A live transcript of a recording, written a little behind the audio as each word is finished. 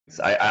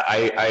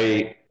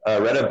I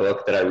read a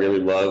book that I really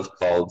love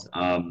called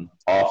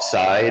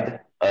Offside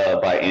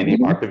by Andy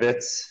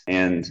Markovitz.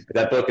 And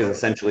that book is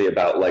essentially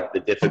about like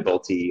the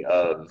difficulty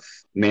of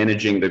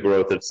managing the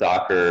growth of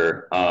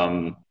soccer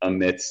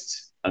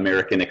amidst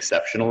American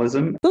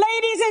exceptionalism.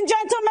 Ladies and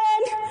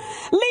gentlemen,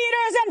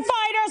 leaders and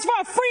fighters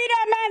for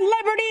freedom and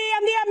liberty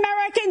and the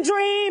American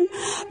dream,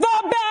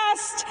 the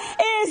best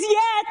is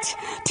yet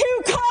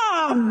to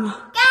come.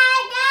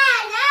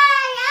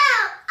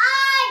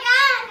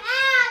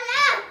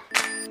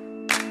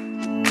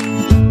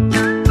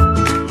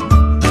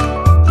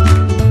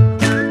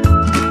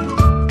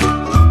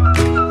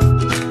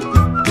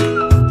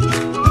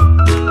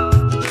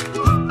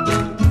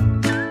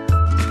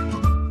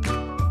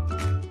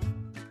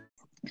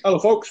 Hello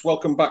folks,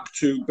 welcome back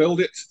to Build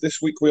It.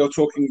 This week we are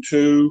talking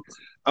to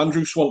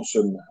Andrew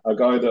Swanson, a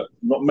guy that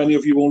not many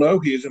of you will know.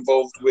 He is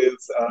involved with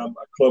a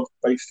club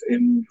based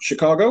in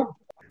Chicago.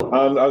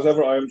 And as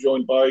ever, I am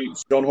joined by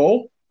John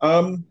Hall.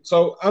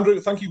 So Andrew,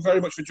 thank you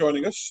very much for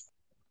joining us.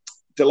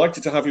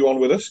 Delighted to have you on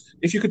with us.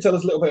 If you could tell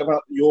us a little bit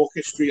about your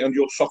history and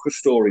your soccer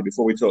story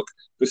before we talk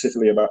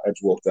specifically about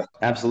Edgewater.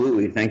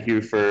 Absolutely. Thank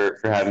you for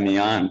having me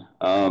on.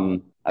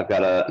 I've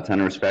got a ton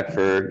of respect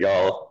for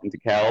y'all in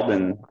DeKalb,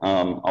 and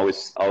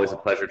always a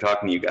pleasure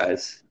talking to you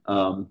guys.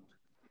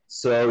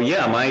 So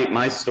yeah,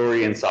 my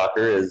story in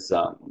soccer is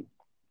a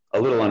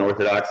little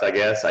unorthodox, I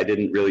guess. I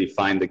didn't really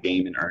find the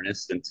game in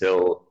earnest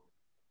until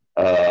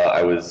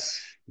I was,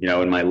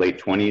 in my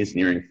late 20s,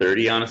 nearing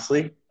 30,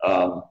 honestly.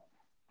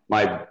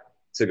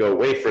 To go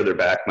way further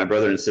back, my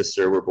brother and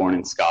sister were born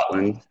in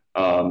Scotland.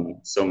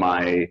 So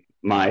my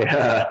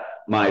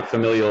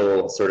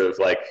familial sort of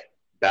like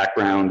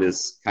background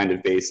is kind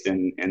of based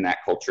in that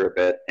culture a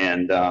bit.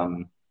 And,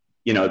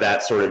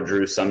 that sort of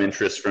drew some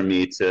interest from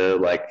me to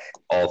like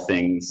all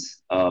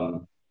things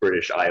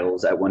British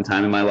Isles at one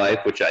time in my life,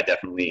 which I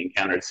definitely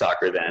encountered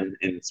soccer then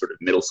in sort of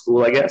middle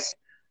school, I guess.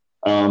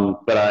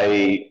 But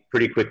I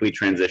pretty quickly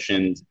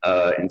transitioned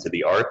into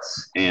the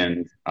arts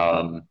and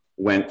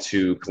went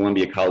to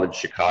Columbia College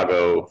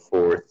Chicago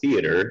for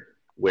theater,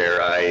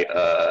 where I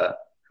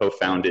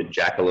co-founded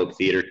Jackalope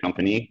Theater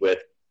Company with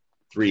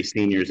 3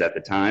 seniors at the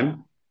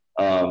time,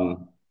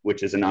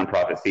 which is a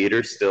nonprofit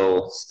theater,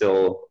 still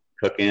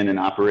cooking and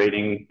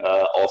operating,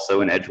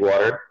 also in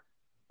Edgewater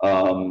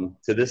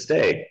to this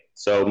day.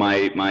 So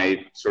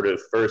my sort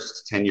of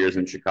first 10 years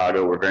in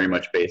Chicago were very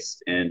much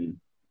based in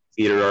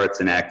theater arts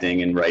and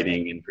acting and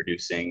writing and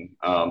producing,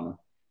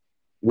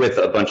 with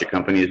a bunch of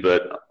companies,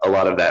 but a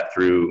lot of that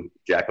through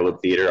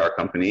Jackalope Theater, our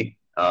company.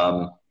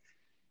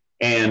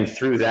 And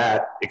through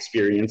that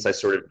experience, I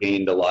sort of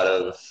gained a lot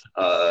of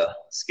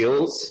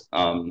skills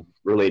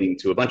relating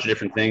to a bunch of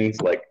different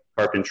things like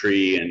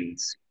carpentry and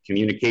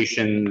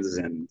communications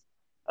and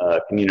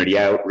community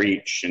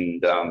outreach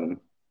and,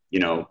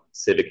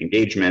 civic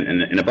engagement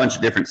and a bunch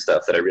of different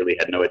stuff that I really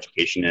had no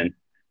education in,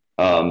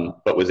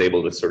 but was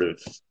able to sort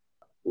of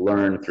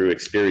learn through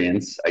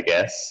experience, I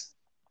guess.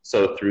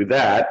 So through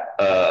that,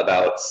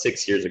 about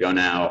 6 years ago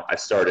now, I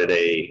started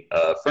a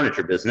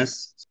furniture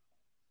business.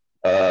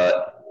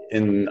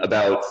 In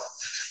about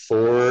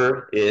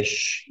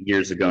 4-ish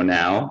years ago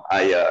now,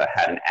 I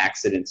had an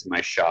accident in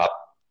my shop,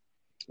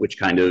 which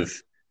kind of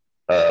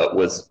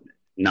was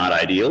not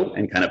ideal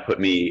and kind of put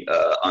me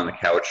on the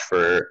couch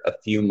for a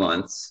few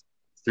months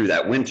through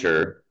that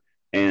winter.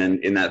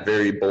 And in that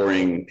very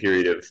boring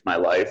period of my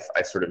life,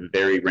 I sort of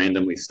very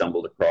randomly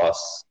stumbled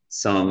across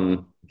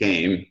some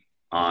game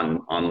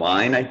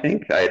online. I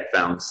think I had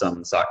found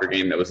some soccer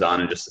game that was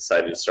on and just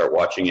decided to start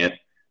watching it.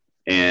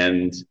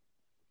 And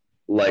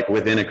like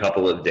within a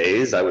couple of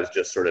days, I was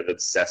just sort of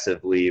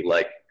obsessively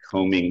like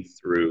combing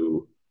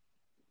through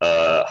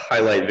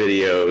highlight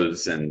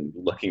videos and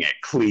looking at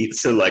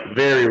cleats and like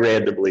very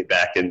randomly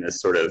back in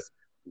this sort of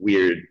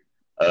weird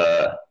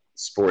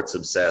sports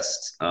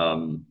obsessed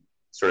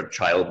sort of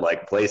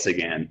childlike place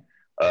again,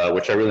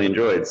 which I really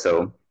enjoyed.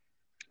 So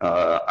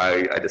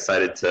I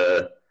decided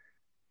to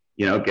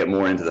get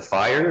more into the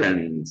fire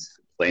and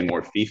play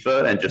more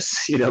FIFA and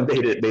just,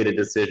 made a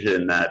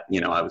decision that,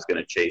 I was going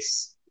to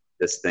chase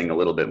this thing a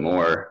little bit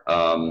more.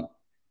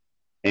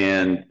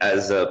 And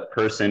as a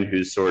person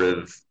who sort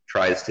of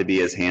tries to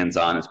be as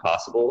hands-on as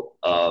possible,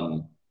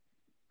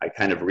 I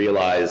kind of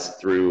realized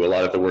through a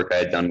lot of the work I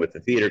had done with the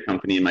theater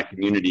company in my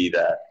community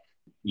that,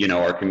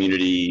 our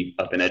community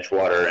up in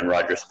Edgewater and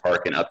Rogers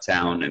Park and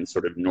Uptown and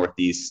sort of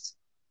northeast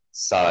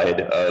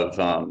side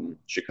of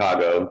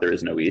Chicago, there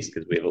is no east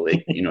because we have a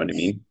lake, you know what I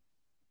mean?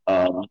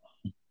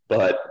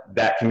 But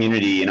that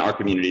community and our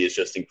community is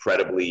just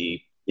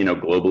incredibly,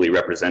 globally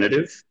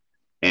representative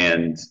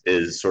and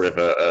is sort of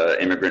a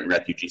immigrant and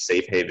refugee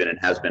safe haven and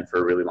has been for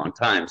a really long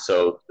time.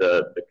 So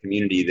the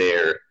community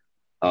there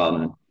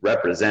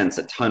represents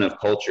a ton of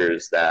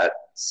cultures that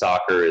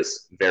soccer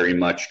is very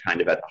much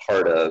kind of at the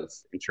heart of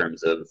in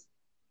terms of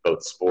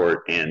both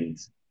sport and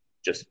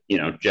just,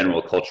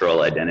 general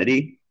cultural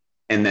identity.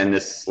 And then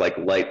this like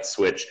light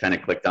switch kind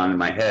of clicked on in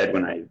my head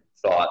when I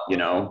thought,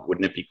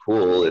 wouldn't it be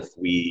cool if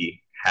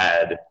we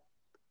had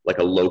like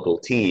a local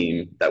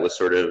team that was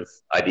sort of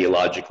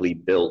ideologically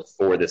built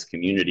for this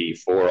community,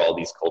 for all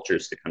these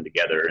cultures to come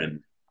together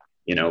and,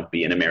 you know,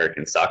 be an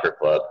American soccer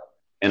club.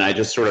 And I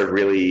just sort of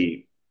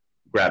really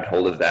grabbed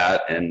hold of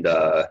that and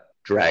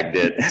dragged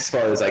it as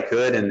far as I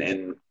could.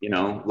 And you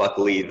know,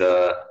 luckily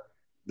the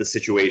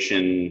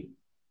situation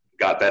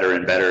got better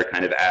and better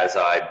kind of as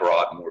I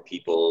brought more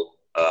people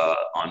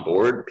on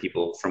board,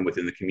 people from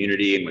within the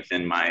community and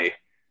within my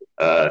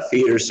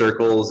theater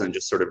circles, and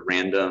just sort of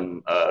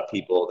random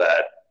people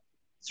that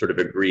sort of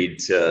agreed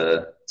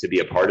to be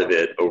a part of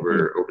it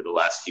over the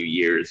last few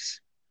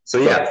years. So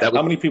yeah,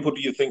 how many people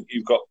do you think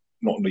you've got?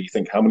 Not do you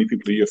think, how many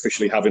people do you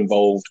officially have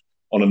involved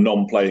on a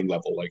non-playing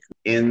level, like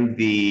in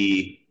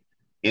the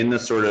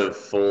sort of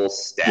full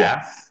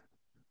staff?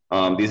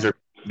 Yeah.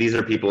 These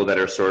are people that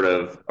are sort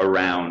of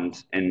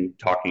around and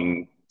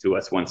talking to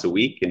us once a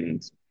week,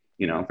 and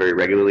you know, very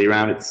regularly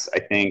around. It's, I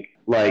think,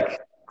 like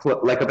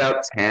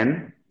about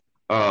 10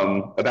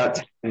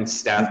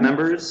 staff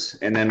members,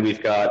 and then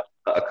we've got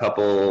a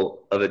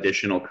couple of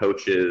additional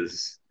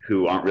coaches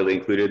who aren't really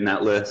included in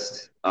that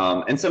list.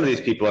 And some of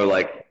these people are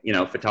like, you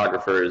know,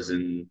 photographers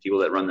and people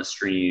that run the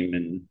stream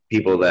and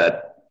people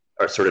that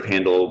are sort of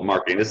handle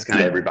marketing. This is kind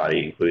of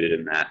everybody included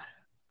in that.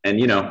 And,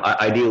 you know,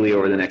 ideally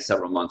over the next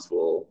several months,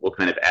 we'll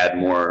kind of add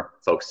more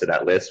folks to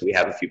that list. We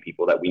have a few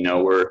people that we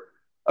know we're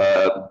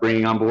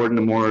bringing on board in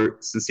a more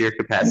sincere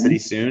capacity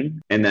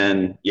soon. And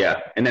then,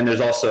 and then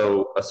there's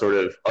also a sort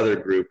of other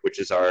group, which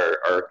is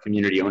our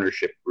community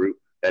ownership group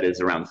that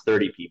is around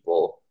 30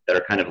 people that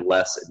are kind of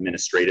less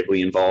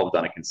administratively involved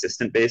on a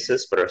consistent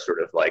basis, but are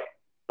sort of like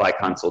by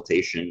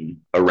consultation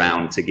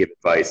around to give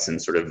advice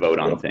and sort of vote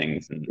on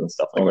things and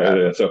stuff like that.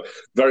 Yeah. So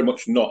very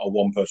much not a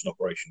one-person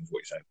operation is what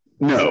you're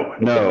saying.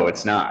 No,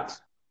 it's not.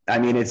 I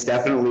mean, it's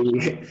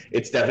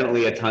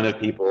definitely a ton of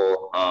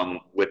people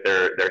with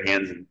their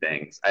hands in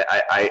things.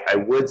 I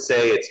would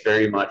say it's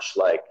very much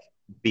like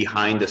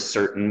behind a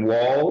certain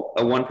wall,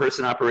 a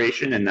one-person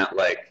operation, and that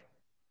like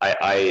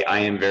I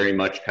am very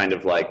much kind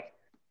of like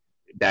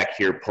back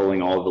here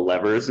pulling all the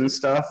levers and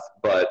stuff,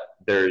 but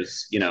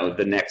there's, you know,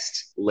 the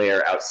next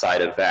layer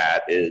outside of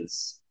that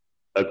is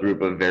a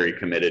group of very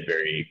committed,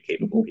 very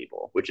capable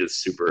people, which is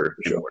super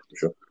important.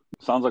 Sure.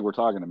 Sounds like we're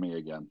talking to me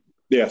again.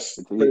 Yes,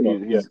 pretty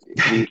much, yeah.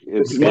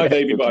 It's my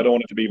baby, but I don't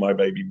want it to be my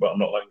baby, but I'm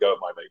not letting go of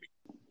my baby.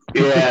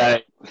 Yeah,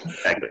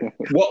 exactly.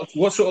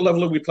 What sort of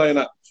level are we playing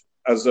at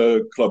as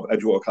a club,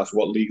 Edgewater Castle?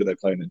 What league are they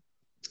playing in?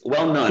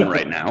 Well, none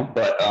right now,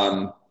 but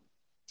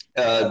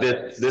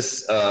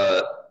this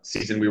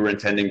season we were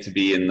intending to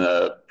be in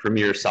the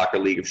Premier Soccer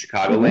League of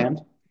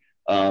Chicagoland,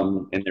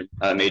 in the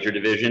major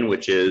division,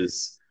 which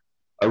is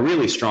a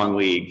really strong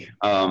league.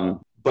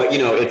 But you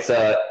know, it's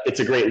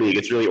a great league.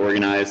 It's really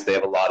organized. They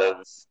have a lot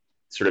of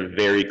sort of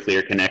very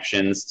clear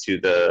connections to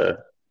the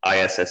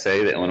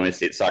ISSA, the Illinois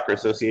State Soccer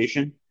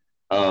Association.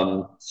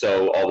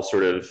 So all the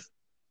sort of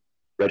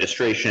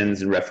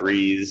registrations and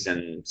referees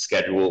and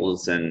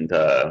schedules and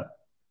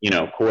you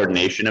know,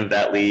 coordination of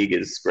that league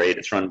is great.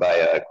 It's run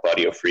by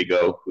Claudio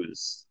Frigo,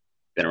 who's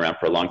been around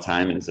for a long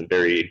time and is a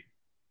very,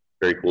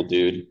 very cool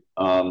dude.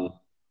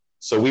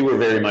 So we were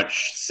very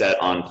much set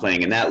on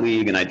playing in that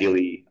league and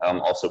ideally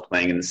also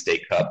playing in the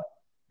State Cup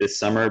this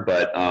summer.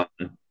 But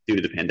due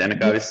to the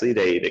pandemic, obviously,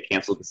 they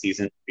canceled the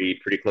season to be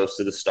pretty close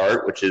to the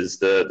start, which is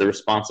the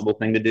responsible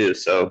thing to do.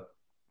 So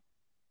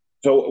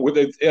are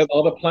there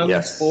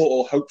plans for,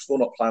 or hopes for,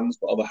 not plans,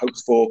 but are there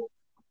hopes for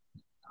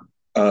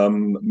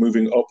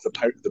moving up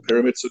the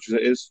pyramid such as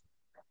it is?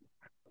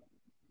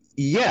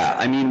 Yeah,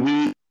 I mean,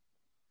 we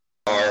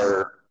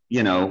are,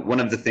 you know, one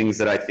of the things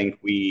that I think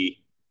we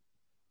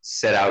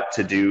set out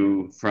to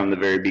do from the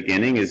very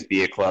beginning is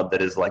be a club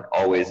that is like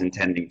always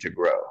intending to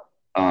grow.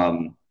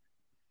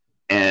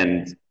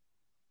 And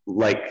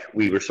like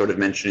we were sort of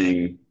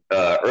mentioning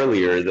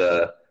earlier,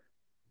 the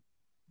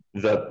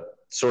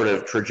sort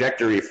of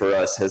trajectory for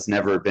us has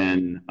never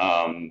been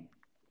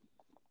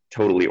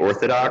totally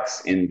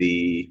orthodox in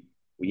the,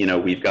 you know,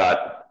 we've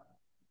got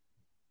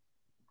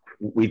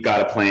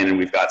a plan and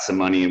we've got some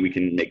money and we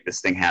can make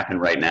this thing happen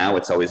right now.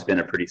 It's always been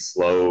a pretty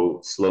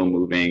slow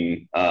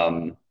moving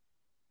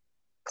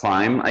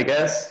climb, I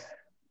guess.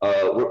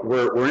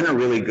 We're in a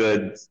really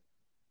good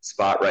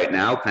spot right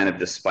now, kind of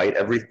despite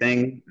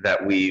everything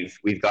that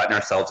we've gotten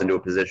ourselves into a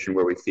position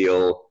where we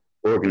feel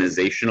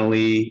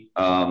organizationally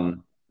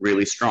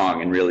really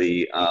strong and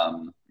really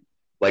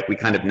like we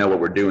kind of know what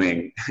we're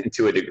doing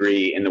to a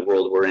degree in the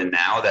world we're in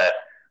now, that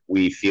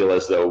we feel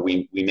as though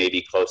we may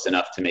be close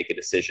enough to make a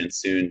decision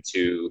soon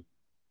to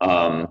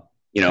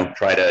you know,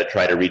 try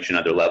to reach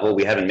another level.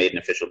 We haven't made an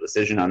official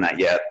decision on that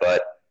yet,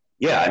 but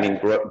yeah, I mean,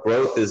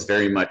 growth is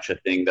very much a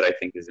thing that I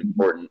think is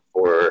important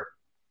for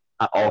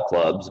not all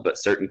clubs, but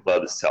certain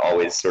clubs to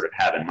always sort of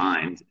have in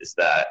mind, is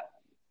that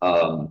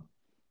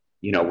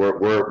you know,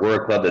 we're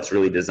a club that's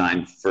really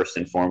designed first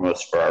and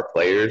foremost for our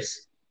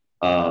players,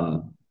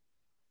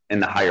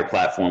 and the higher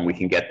platform we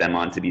can get them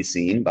on to be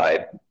seen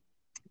by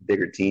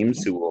bigger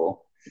teams who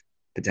will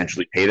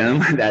potentially pay them.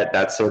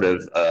 That's sort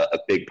of a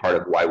big part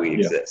of why we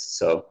exist.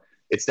 So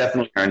it's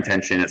definitely our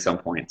intention at some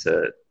point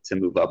to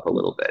move up a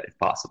little bit if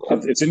possible.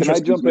 It's interesting. Can I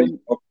jump in?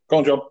 Oh, go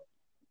on, John.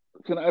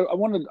 I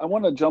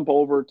want to jump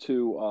over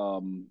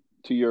to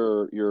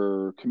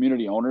your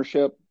community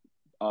ownership.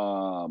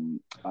 I'm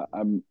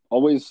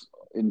always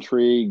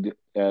intrigued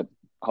at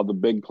how the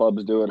big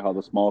clubs do it, how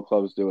the small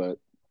clubs do it.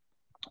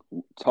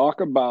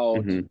 Talk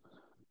about,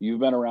 you've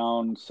been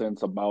around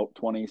since about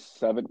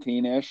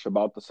 2017-ish,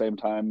 about the same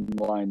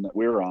timeline that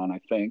we're on, I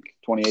think,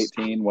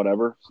 2018,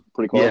 whatever,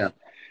 pretty close.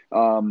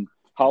 Yeah.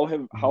 How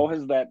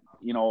has that,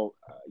 you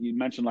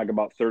mentioned like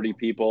about 30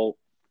 people.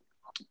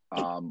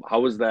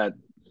 How is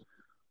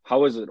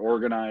it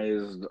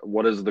organized?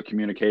 What is the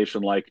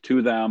communication like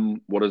to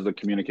them? What is the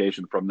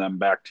communication from them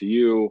back to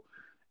you?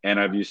 And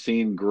have you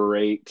seen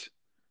great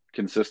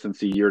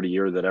consistency year to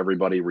year that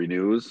everybody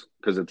renews?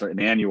 Because it's an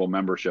annual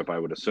membership, I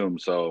would assume.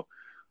 So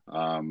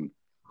I'm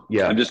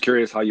just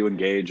curious how you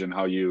engage and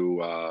how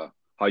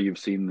you've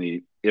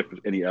seen if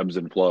any ebbs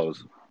and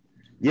flows.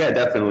 Yeah,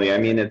 definitely. I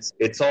mean,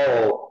 it's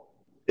all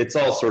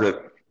sort of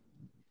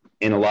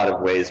in a lot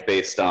of ways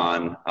based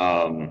on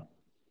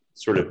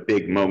sort of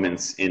big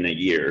moments in a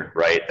year,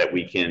 right? That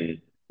we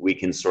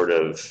can sort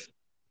of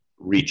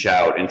reach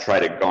out and try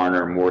to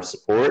garner more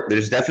support.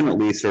 There's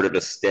definitely sort of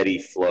a steady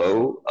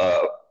flow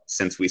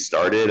since we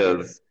started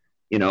of,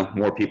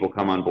 more people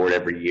come on board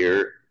every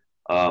year.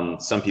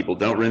 Some people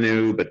don't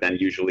renew, but then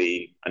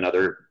usually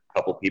another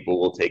couple people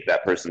will take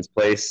that person's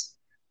place.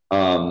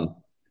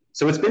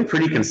 So it's been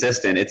pretty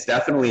consistent. It's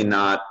definitely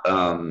not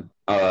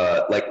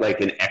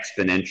like an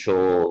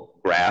exponential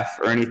graph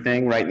or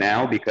anything right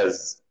now,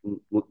 because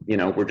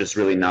we're just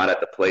really not at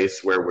the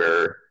place where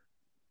we're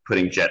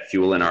putting jet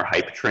fuel in our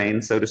hype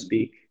train, so to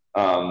speak.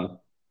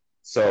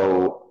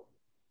 So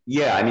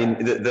yeah, I mean,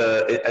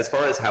 as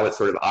far as how it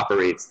sort of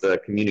operates, the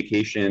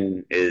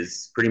communication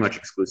is pretty much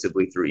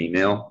exclusively through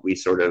email.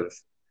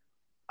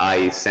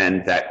 I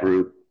send that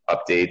group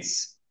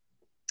updates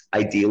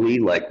ideally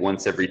like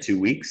once every 2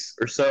 weeks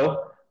or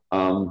so,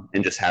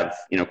 and just have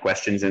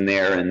questions in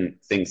there and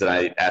things that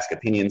I ask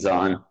opinions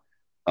on.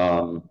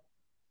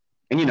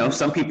 And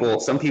some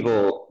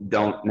people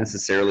don't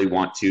necessarily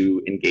want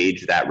to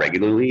engage that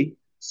regularly,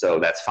 so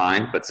that's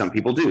fine. But some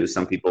people do.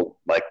 Some people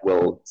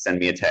will send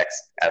me a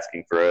text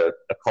asking for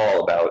a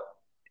call about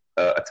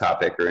a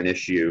topic or an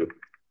issue,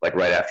 like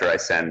right after I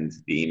send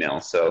the email.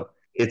 So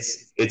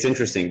it's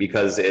interesting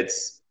because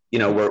it's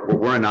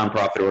we're a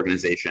nonprofit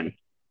organization.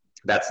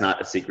 That's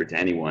not a secret to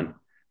anyone.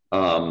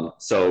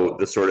 So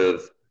the sort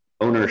of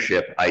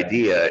ownership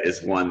idea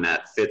is one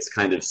that fits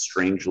kind of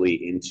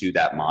strangely into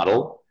that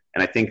model.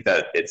 And I think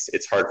that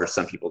it's hard for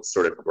some people to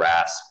sort of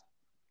grasp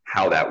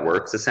how that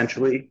works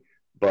essentially.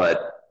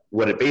 But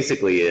what it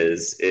basically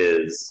is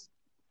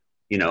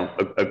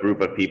a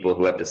group of people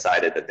who have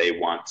decided that they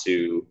want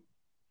to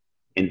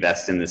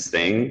invest in this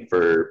thing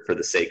for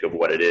the sake of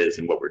what it is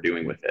and what we're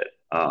doing with it.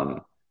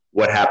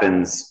 What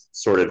happens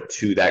sort of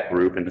to that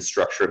group and the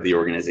structure of the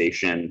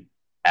organization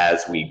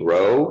as we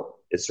grow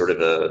is sort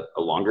of a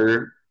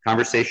longer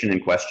conversation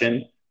and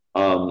question.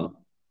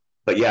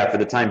 But yeah, for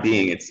the time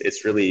being,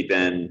 it's really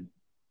been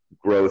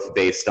growth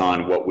based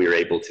on what we're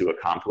able to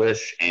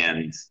accomplish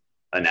and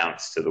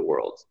announce to the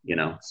world.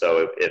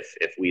 So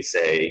if we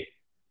say,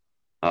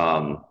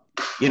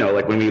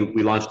 like when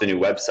we launched a new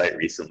website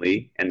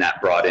recently, and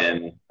that brought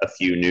in a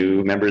few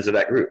new members of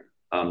that group,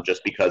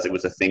 just because it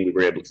was a thing we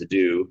were able to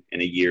do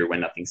in a year when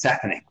nothing's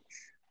happening.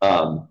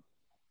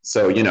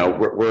 So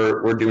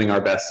we're doing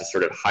our best to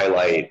sort of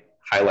highlight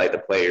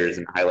the players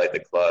and highlight the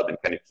club and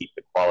kind of keep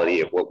the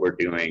quality of what we're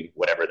doing,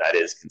 whatever that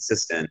is,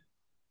 consistent,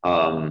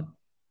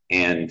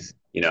 and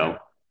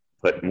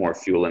put more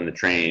fuel in the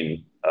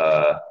train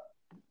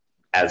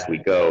as we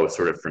go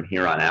sort of from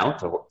here on out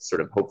to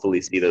sort of hopefully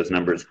see those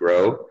numbers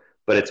grow.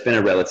 But it's been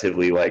a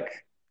relatively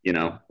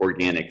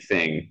organic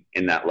thing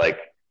in that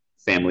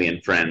family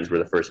and friends were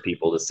the first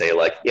people to say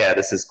yeah,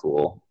 this is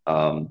cool.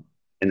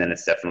 And then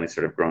it's definitely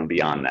sort of grown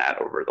beyond that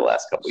over the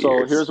last couple of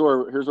years.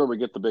 So here's where we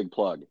get the big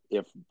plug.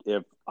 If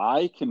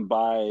I can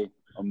buy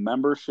a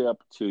membership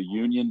to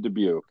Union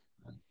Dubuque,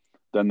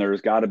 then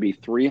there's got to be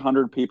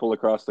 300 people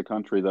across the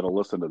country that'll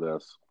listen to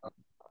this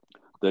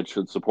that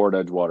should support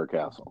Edgewater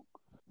Castle.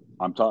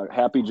 I'm talking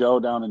Happy Joe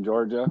down in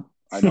Georgia.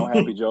 I know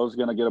Happy Joe's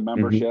going to get a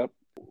membership.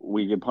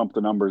 We can pump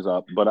the numbers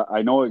up, but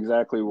I know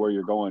exactly where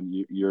you're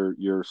going.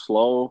 You're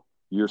slow,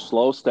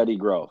 steady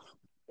growth,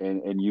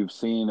 and you've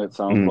seen. It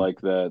sounds like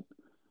that.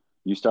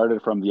 You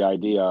started from the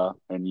idea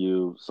and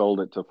you sold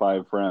it to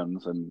 5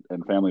 friends and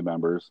family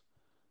members,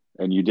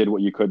 and you did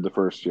what you could the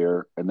first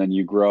year, and then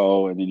you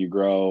grow and then you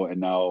grow. And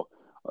now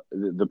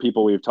the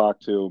people we've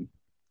talked to,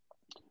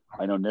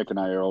 I know Nick and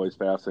I are always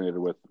fascinated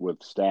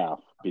with staff,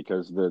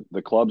 because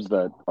the clubs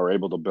that are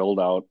able to build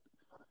out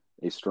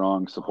a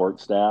strong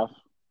support staff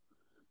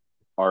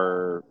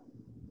I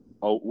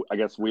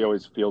guess we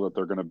always feel that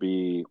they're going to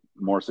be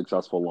more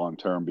successful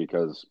long-term,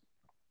 because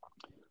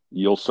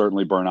you'll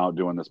certainly burn out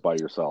doing this by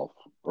yourself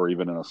or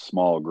even in a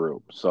small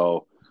group.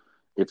 So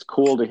it's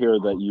cool to hear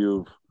that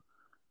you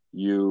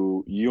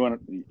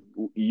and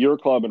your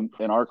club and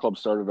our club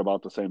started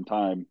about the same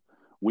time,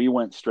 we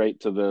went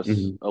straight to this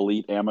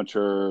elite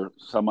amateur,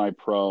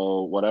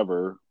 semi-pro,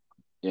 whatever,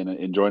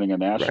 in joining a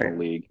national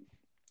league.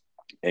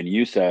 And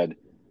you said,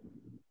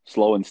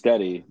 slow and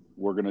steady,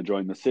 we're going to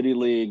join the city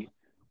league.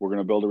 We're going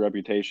to build a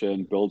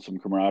reputation, build some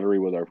camaraderie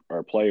with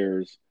our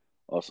players,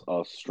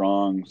 a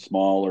strong,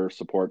 smaller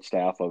support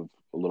staff of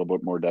a little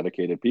bit more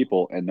dedicated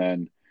people. And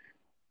then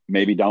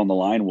maybe down the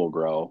line we'll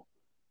grow.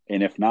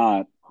 And if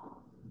not,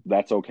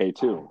 that's okay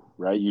too,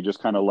 right? You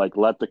just kind of like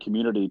let the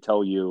community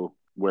tell you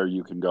where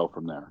you can go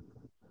from there.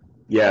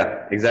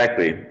 Yeah,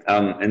 exactly.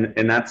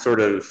 And that's sort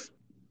of,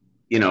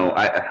 you know,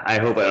 I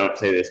hope I don't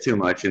say this too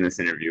much in this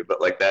interview,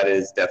 but like that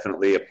is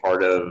definitely a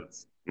part of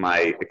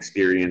my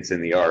experience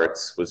in the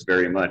arts, was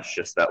very much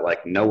just that,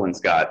 like, no one's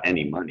got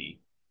any money.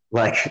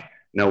 Like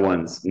no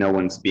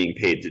one's being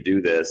paid to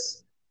do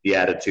this. The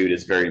attitude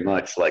is very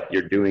much like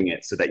you're doing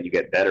it so that you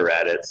get better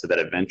at it, so that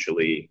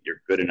eventually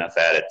you're good enough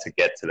at it to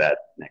get to that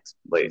next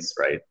place,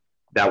 right?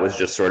 That was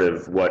just sort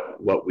of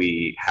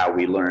how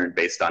we learned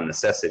based on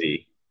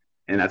necessity.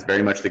 And that's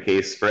very much the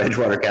case for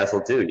Edgewater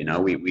Castle too. You know,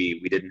 we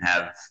didn't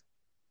have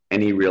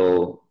any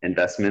real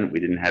investment. We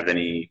didn't have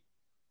any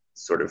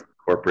sort of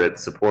corporate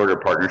support or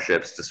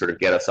partnerships to sort of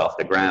get us off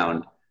the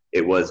ground.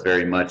 It was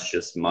very much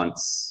just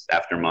months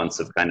after months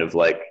of kind of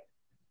like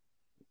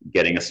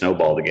getting a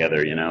snowball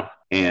together, you know?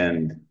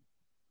 And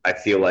I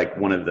feel like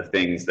one of the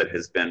things that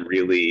has been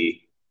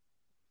really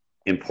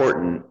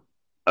important,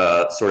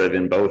 sort of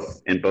in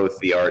both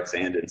the arts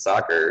and in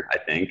soccer, I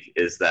think,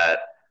 is that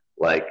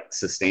like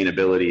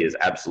sustainability is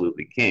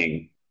absolutely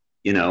king.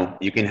 You know,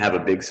 you can have a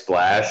big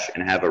splash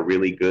and have a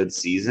really good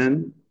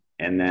season,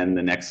 and then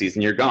the next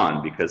season you're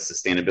gone because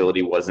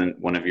sustainability wasn't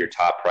one of your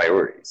top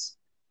priorities.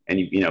 And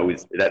you know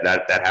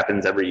that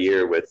happens every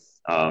year with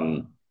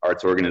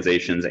arts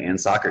organizations and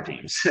soccer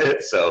teams.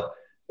 So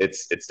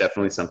it's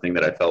definitely something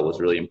that I felt was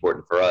really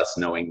important for us,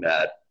 knowing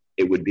that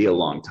it would be a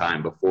long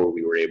time before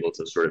we were able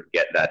to sort of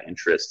get that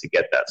interest, to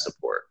get that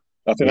support.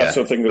 I think that's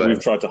something that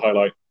we've tried to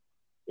highlight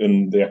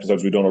in the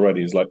episodes we've done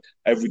already, is like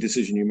every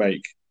decision you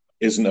make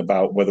isn't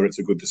about whether it's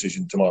a good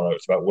decision tomorrow.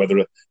 It's about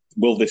whether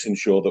will this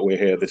ensure that we're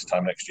here this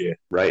time next year.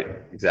 Right.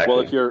 Exactly.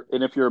 Well,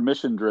 if you're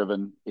mission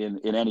driven in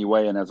any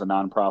way, and as a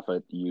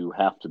nonprofit, you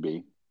have to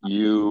be.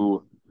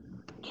 You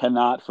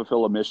cannot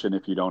fulfill a mission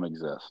if you don't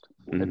exist.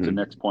 Mm-hmm. And to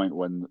Nick's point,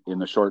 when in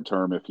the short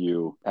term, if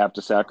you have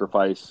to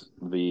sacrifice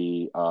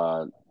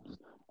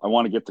I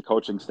want to get the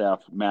coaching staff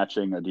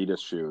matching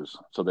Adidas shoes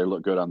so they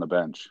look good on the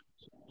bench.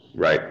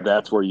 Right.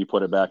 That's where you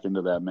put it back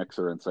into that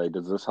mixer and say,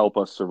 does this help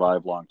us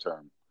survive long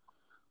term?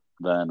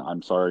 Then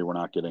I'm sorry, we're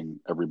not getting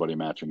everybody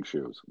matching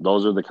shoes.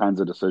 Those are the kinds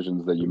of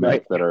decisions that you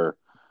make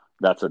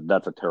that's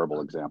a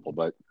terrible example,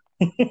 but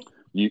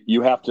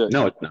you have to.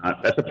 No, it's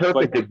not. That's a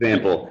perfect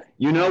example.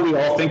 You know, we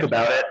all think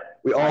about it.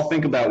 We all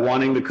think about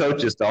wanting the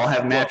coaches to all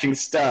have matching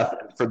stuff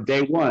from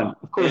day one.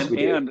 Of course we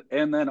do.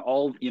 And then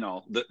all, you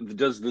know,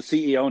 does the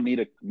CEO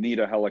need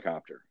a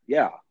helicopter?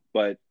 Yeah.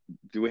 But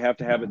do we have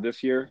to have it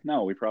this year?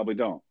 No, we probably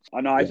don't.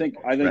 I think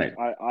right.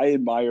 I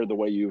admire the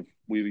way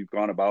we've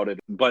gone about it.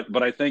 But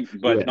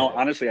no,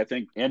 honestly, I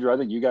think,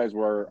 Andrew, you guys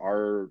were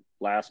our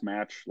last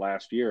match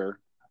last year.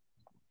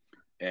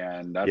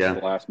 And that's the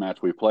last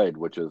match we played,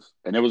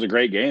 and it was a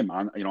great game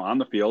on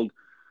the field.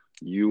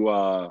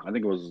 I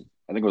think it was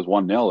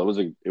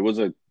 1-0. It was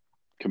a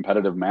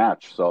competitive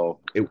match. So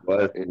it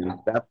was.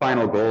 That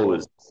final goal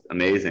was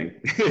amazing.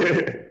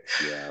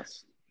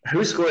 Yes.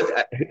 Who scored?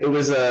 It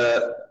was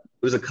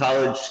a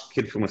college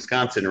kid from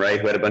Wisconsin,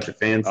 right? Who had a bunch of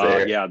fans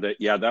there.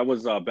 That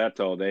was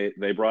Beto.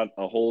 They brought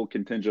a whole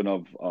contingent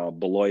of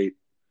Beloit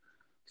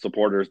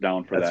supporters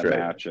down for that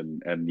match,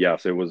 and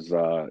yes, it was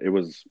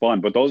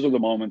fun. But those are the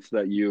moments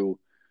that you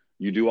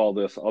do all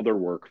this other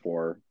work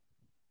for,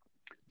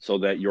 so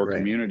that your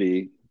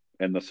community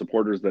and the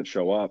supporters that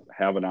show up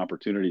have an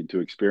opportunity to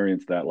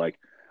experience that. Like,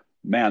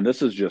 man,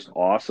 this is just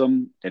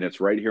awesome, and it's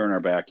right here in our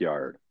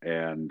backyard,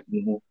 and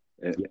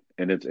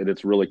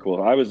it's really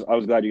cool. I was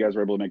glad you guys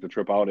were able to make the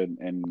trip out,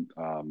 and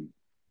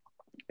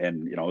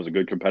you know, it was a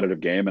good competitive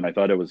game, and I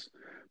thought it was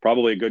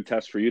probably a good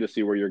test for you to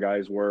see where your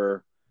guys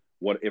were.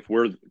 What if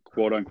we're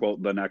quote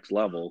unquote the next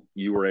level?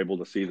 You were able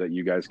to see that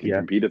you guys can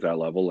compete at that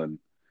level, and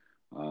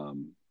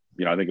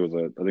you know, I think it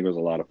was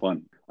a lot of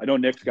fun. I know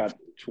Nick's got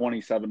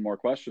 27 more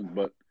questions,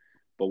 but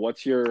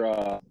what's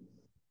your?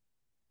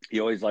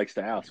 He always likes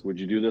to ask, would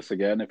you do this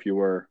again if you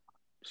were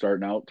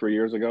starting out 3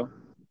 years ago?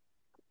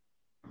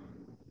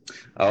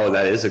 Oh,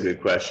 that is a good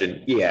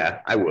question.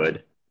 Yeah, I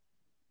would.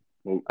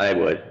 I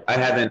would. I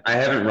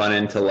haven't run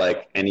into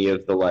like any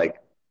of the like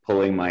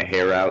pulling my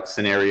hair out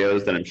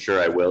scenarios that I'm sure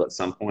I will at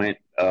some point.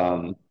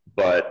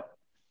 But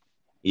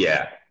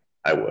yeah,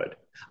 I would.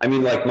 I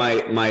mean, like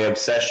my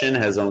obsession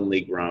has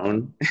only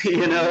grown,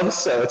 you know,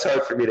 so it's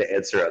hard for me to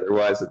answer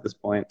otherwise at this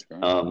point.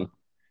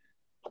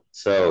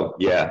 So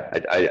yeah,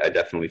 I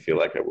definitely feel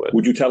like I would.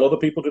 Would you tell other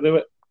people to do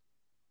it?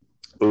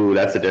 Ooh,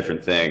 that's a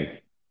different thing.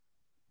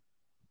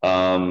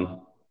 I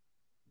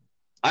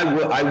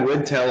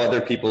would tell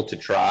other people to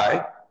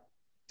try,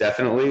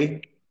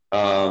 definitely,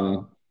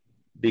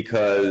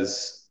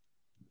 because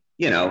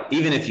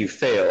even if you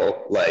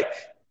fail, like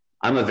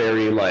I'm a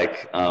very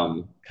like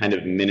kind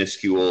of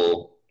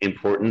minuscule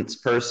importance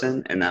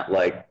person, and that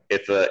like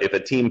if a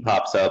team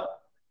pops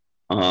up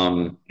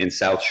in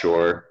South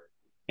Shore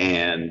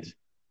and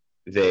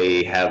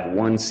they have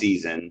one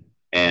season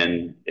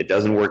and it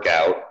doesn't work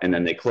out and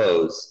then they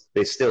close,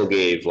 they still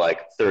gave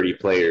like 30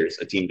 players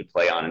a team to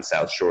play on in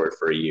South Shore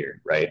for a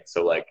year, right?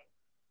 So like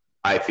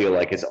I feel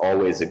like it's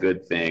always a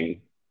good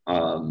thing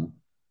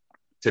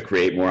to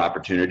create more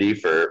opportunity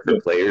for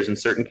players in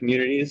certain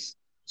communities.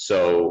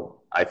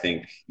 So I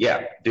think,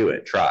 yeah, do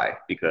it, try,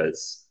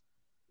 because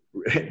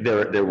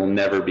there will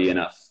never be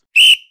enough.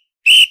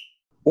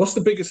 What's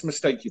the biggest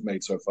mistake you've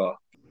made so far?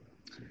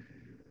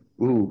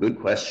 Ooh, good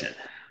question.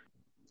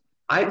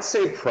 I'd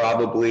say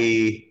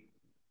probably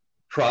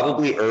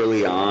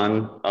early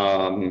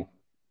on,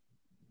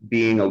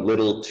 being a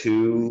little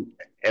too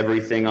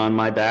everything on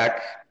my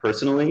back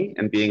personally,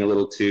 and being a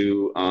little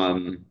too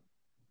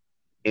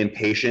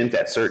impatient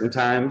at certain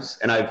times.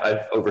 And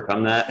I've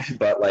overcome that,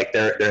 but like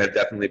there have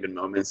definitely been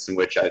moments in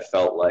which I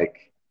felt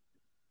like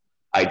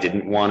I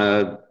didn't want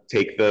to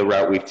take the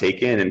route we've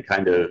taken, and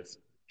kind of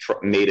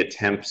made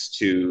attempts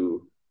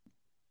to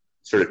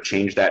sort of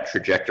change that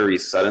trajectory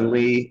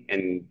suddenly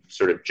and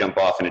sort of jump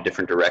off in a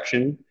different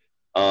direction.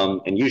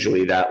 And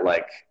usually that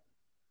like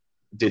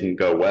didn't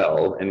go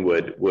well, and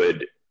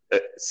would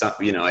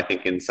I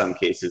think in some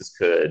cases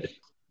could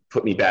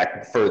put me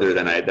back further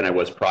than I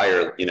was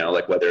prior,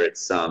 like whether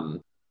it's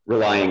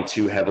relying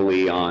too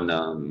heavily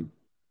on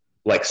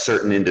like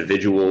certain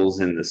individuals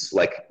in this,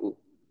 like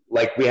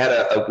we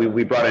had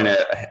we brought in a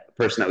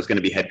person that was going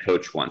to be head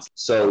coach once.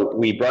 So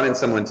we brought in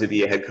someone to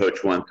be a head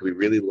coach once we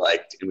really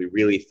liked, and we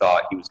really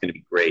thought he was going to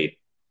be great.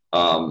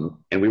 And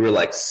we were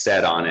like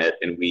set on it,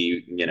 and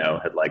we,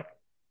 had like,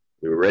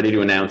 we were ready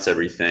to announce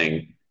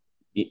everything.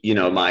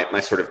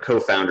 My sort of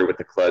co-founder with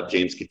the club,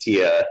 James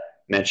Katia,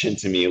 mentioned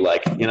to me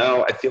like,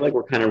 I feel like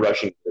we're kind of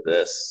rushing for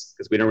this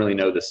because we don't really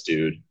know this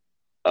dude.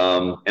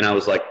 And I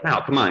was like,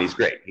 no, come on, he's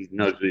great. He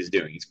knows what he's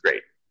doing. He's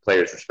great.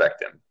 Players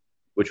respect him,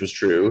 which was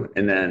true.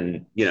 And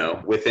then,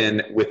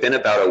 within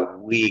about a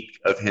week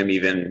of him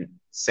even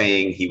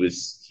saying he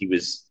was,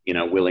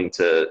 willing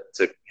to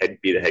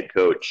be the head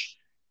coach,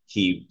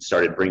 he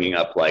started bringing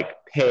up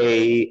like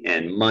pay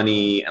and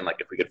money, and like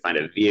if we could find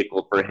a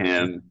vehicle for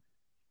him,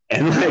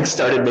 and like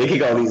started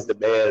making all these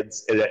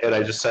demands. And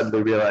I just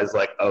suddenly realized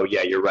like, oh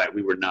yeah, you're right.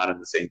 We were not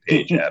on the same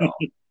page at all.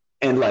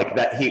 And like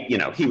that,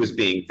 he was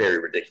being very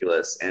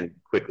ridiculous, and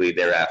quickly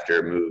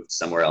thereafter moved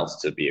somewhere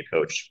else to be a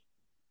coach,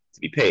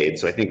 to be paid.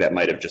 So I think that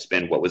might have just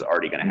been what was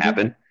already going to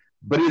happen.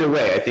 But either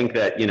way, I think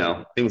that,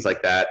 things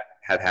like that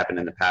have happened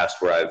in the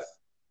past where I've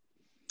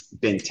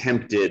been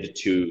tempted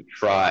to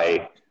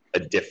try a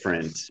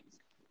different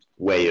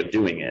way of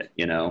doing it,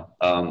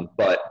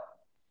 but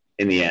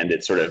in the end,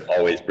 it sort of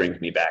always brings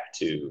me back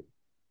to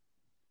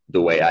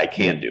the way I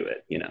can do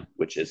it,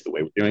 which is the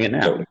way we're doing it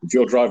now. So if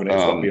you're driving it,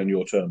 it's got to be on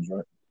your terms,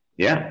 right?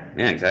 Yeah,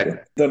 exactly.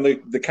 Then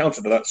the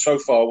counter to that, so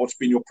far, what's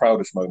been your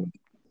proudest moment?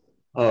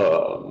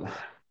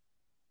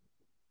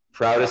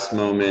 Proudest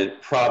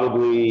moment,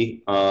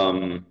 probably,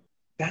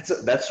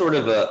 that's sort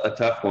of a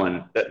tough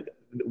one.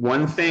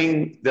 One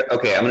thing that,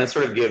 okay, I'm going to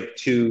sort of give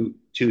two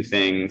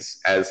things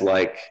as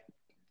like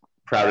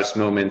proudest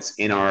moments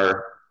in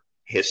our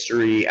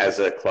history as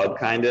a club,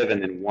 kind of,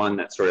 and then one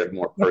that's sort of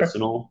more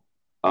personal.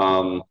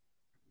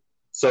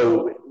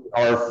 So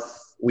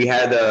we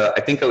had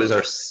I think it was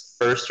our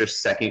first or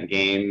second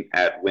game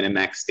at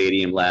Winamax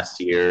Stadium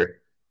last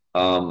year.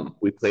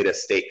 We played a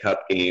state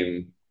cup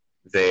game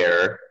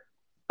there,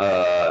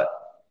 and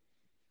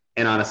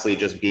honestly,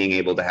 just being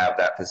able to have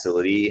that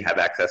facility, have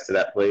access to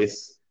that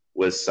place,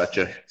 was such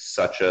a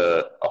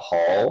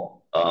haul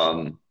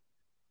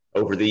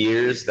over the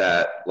years,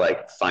 that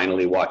like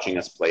finally watching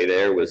us play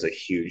there was a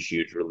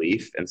huge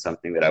relief, and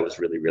something that I was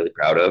really, really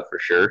proud of, for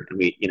sure. And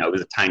we, it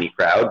was a tiny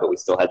crowd, but we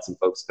still had some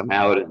folks come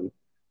out, and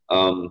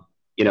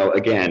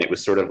again, it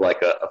was sort of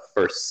like a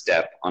first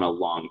step on a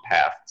long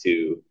path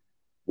to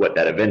what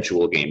that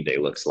eventual game day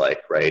looks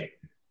like, right?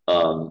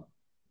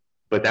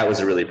 But that was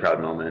a really proud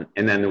moment.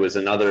 And then there was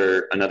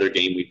another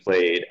game we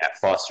played at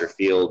Foster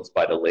Fields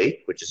by the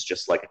lake, which is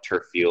just like a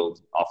turf field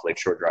off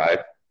Lakeshore Drive,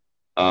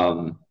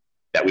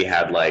 that we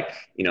had like,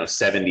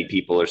 70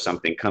 people or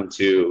something come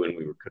to, and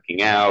we were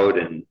cooking out,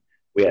 and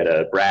we had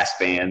a brass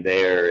band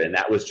there. And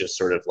that was just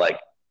sort of like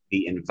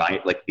the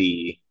environment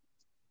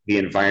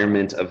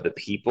of the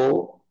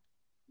people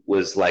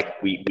was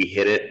like, we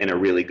hit it in a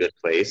really good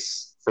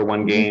place for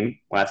one game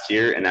last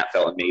year, and that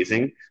felt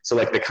amazing. So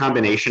like the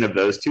combination of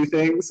those two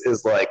things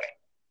is like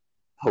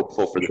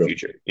hopeful for the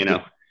future,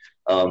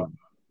 And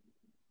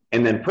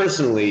then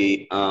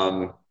personally,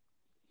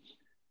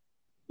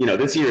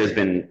 this year has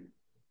been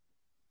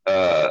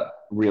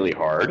really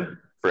hard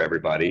for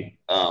everybody,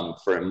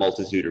 for a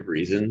multitude of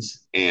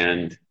reasons.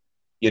 And,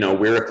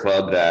 we're a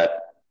club that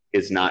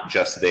is not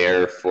just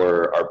there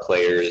for our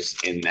players,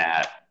 in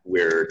that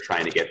we're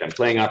trying to get them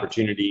playing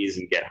opportunities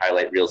and get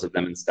highlight reels of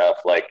them and stuff.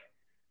 Like,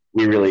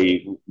 we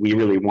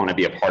really want to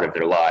be a part of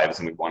their lives,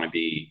 and we want to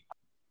be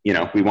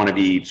we want to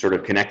be sort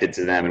of connected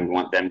to them, and we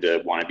want them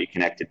to want to be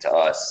connected to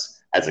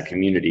us as a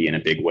community in a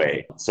big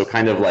way. So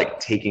kind of like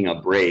taking a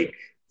break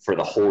for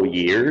the whole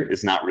year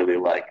is not really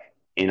like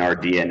in our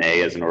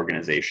DNA as an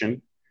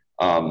organization,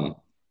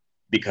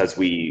 because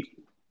we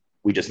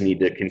just need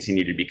to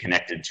continue to be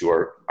connected to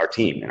our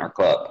team and our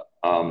club.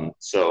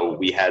 So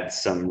we had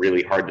some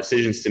really hard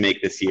decisions to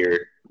make this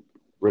year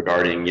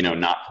regarding,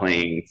 not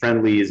playing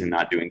friendlies and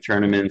not doing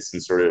tournaments,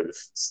 and sort of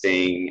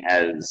staying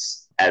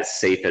as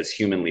safe as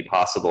humanly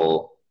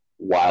possible,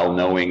 while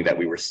knowing that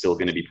we were still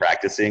going to be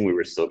practicing. We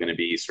were still going to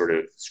be sort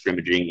of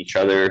scrimmaging each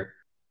other.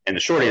 And the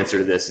short answer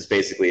to this is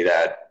basically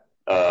that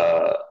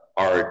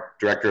our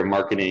director of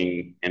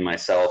marketing and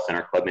myself and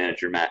our club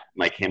manager,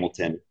 Mike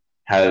Hamilton,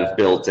 have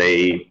built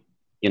a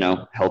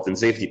health and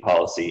safety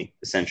policy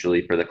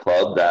essentially for the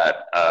club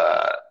that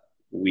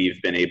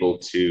we've been able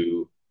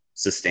to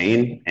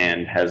sustain,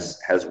 and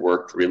has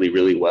worked really,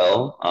 really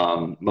well,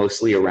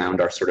 mostly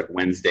around our sort of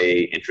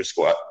Wednesday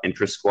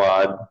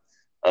intra-squad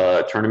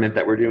tournament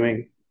that we're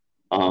doing,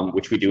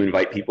 which we do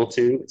invite people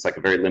to. It's like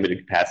a very limited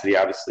capacity,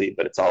 obviously,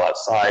 but it's all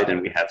outside,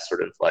 and we have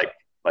sort of like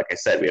I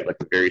said, we have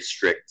like a very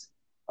strict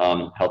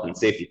health and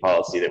safety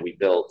policy that we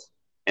built.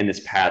 And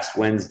this past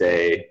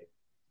Wednesday,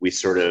 we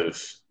sort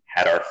of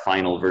had our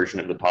final version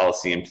of the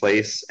policy in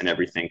place, and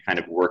everything kind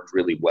of worked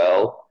really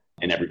well,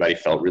 and everybody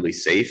felt really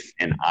safe.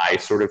 And I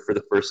sort of, for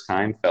the first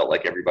time, felt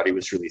like everybody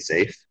was really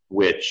safe,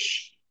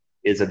 which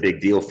is a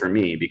big deal for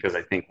me, because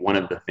I think one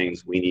of the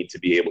things we need to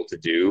be able to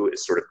do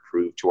is sort of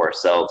prove to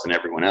ourselves and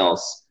everyone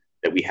else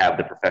that we have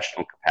the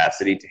professional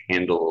capacity to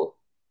handle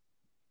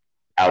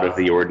out of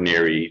the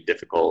ordinary,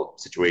 difficult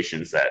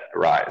situations that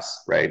arise,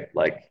 right?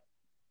 Like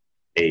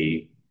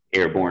a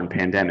airborne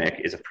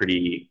pandemic is a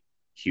pretty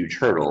huge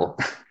hurdle.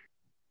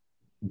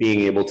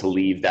 Being able to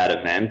leave that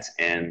event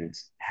and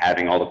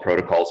having all the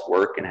protocols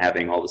work, and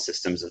having all the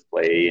systems of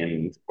play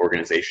and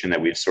organization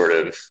that we've sort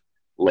of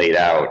laid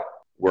out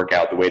work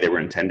out the way they were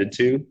intended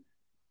to,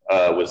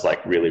 was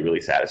like really,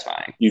 really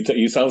satisfying.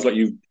 You sounds like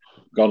you've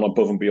gone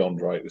above and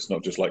beyond, right? It's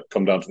not just like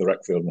come down to the rec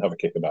field and have a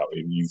kick about.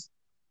 You've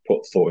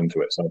put thought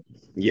into it. So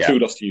yeah,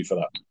 kudos to you for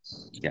that.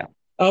 Yeah.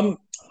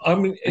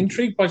 I'm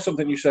intrigued by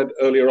something you said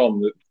earlier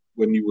on, that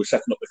when you were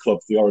setting up the club,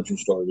 the origin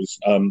story was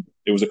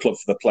it was a club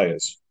for the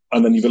players.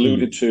 And then you've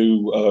alluded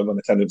to an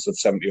attendance of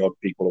 70 odd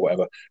people or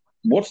whatever.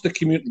 What's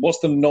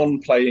the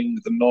non-playing,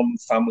 the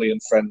non-family and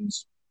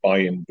friends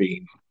buy-in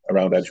been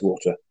around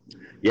Edgewater?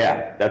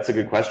 Yeah, that's a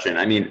good question.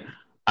 I mean,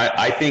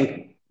 I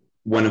think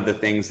one of the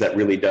things that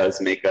really does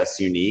make us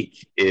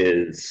unique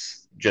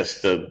is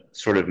just the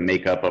sort of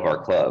makeup of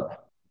our club,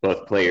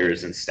 both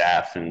players and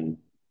staff and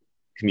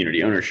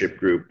community ownership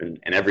group and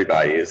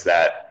everybody, is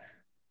that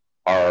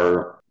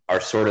our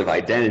sort of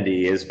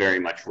identity is very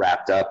much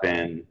wrapped up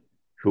in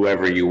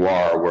whoever you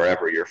are,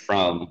 wherever you're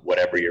from,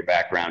 whatever your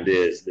background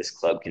is, this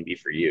club can be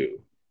for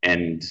you.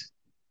 And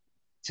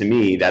to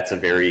me, that's a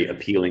very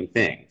appealing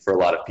thing for a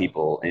lot of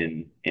people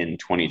in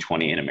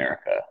 2020 in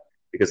America,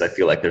 because I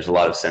feel like there's a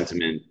lot of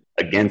sentiment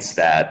against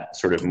that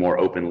sort of more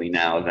openly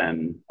now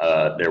than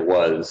there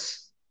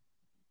was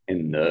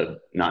in the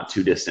not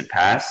too distant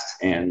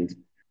past. And,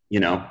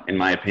 in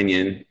my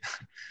opinion,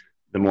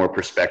 the more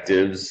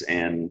perspectives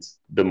and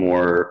the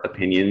more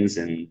opinions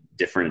and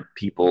different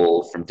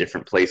people from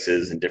different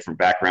places and different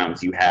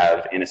backgrounds you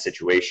have in a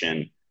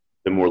situation,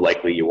 the more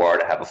likely you are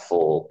to have a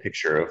full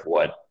picture of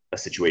what a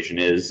situation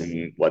is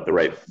and what the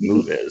right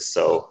move is.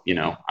 So,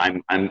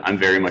 I'm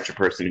very much a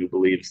person who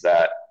believes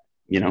that,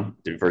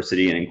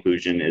 diversity and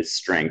inclusion is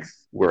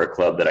strength. We're a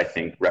club that I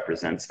think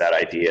represents that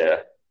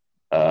idea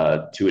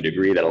to a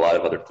degree that a lot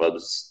of other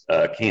clubs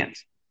can't.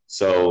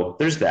 So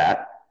there's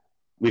that.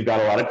 We've got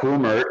a lot of cool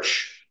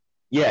merch.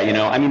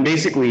 Yeah,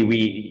 basically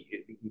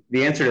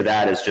the answer to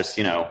that is just,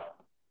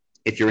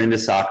 if you're into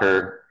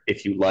soccer,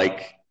 if you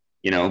like,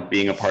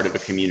 being a part of a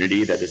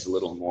community that is a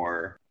little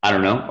more,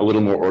 a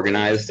little more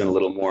organized and a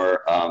little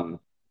more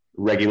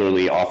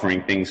regularly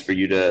offering things for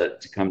you to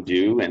come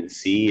do and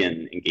see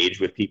and engage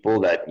with people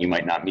that you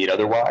might not meet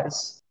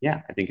otherwise.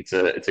 Yeah, I think it's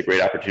a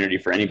great opportunity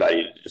for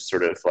anybody to just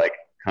sort of like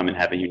come and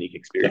have a unique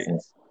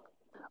experience.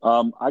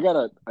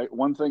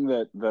 One thing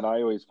that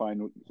I always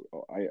find,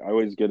 I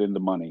always get into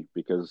money,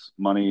 because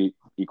money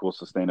equals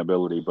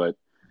sustainability. But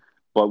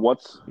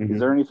is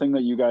there anything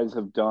that you guys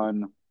have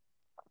done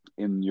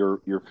in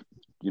your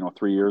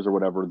 3 years or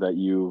whatever that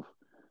you've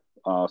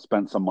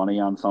spent some money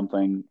on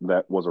something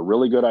that was a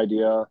really good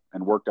idea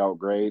and worked out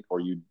great, or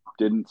you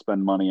didn't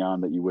spend money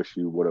on that you wish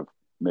you would have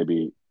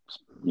maybe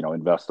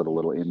invested a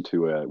little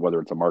into it,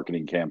 whether it's a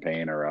marketing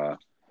campaign or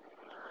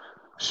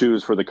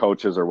shoes for the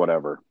coaches or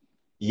whatever?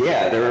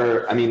 Yeah,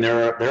 there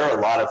are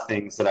a lot of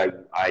things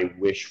that I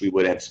wish we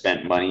would have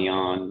spent money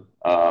on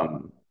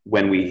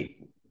when we,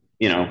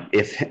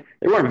 if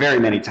there weren't very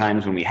many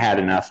times when we had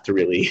enough to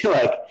really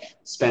like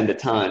spend a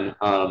ton.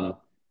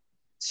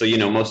 So,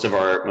 most of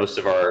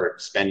our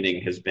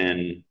spending has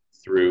been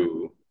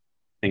through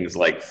things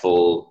like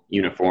full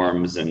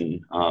uniforms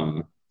and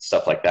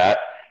stuff like that.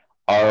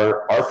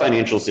 Our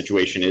financial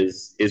situation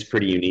is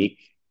pretty unique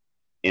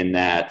in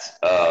that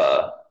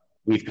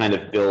we've kind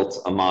of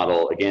built a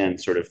model, again,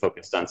 sort of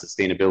focused on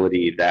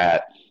sustainability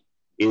that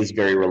is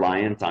very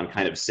reliant on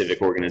kind of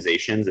civic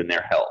organizations and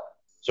their help.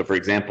 So, for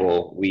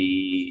example,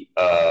 we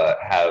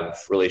have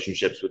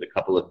relationships with a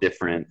couple of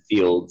different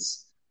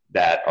fields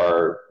that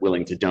are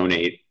willing to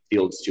donate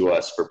fields to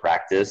us for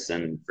practice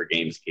and for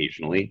games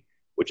occasionally,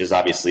 which is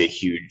obviously a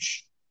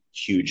huge,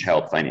 huge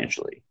help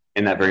financially.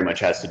 And that very much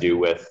has to do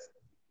with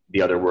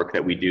the other work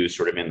that we do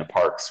sort of in the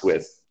parks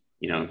with,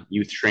 you know,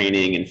 youth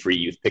training and free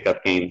youth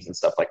pickup games and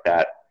stuff like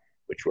that,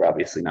 which we're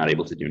obviously not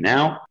able to do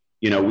now.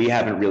 You know, we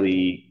haven't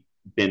really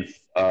been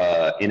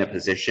in a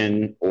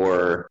position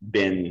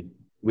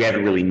we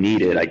haven't really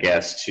needed, I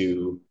guess,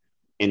 to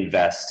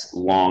invest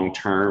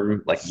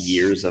long-term, like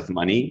years of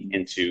money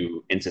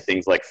into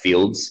things like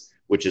fields,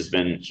 which has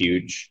been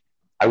huge.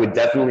 I would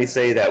definitely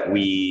say that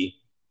we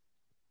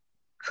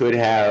could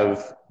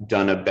have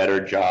done a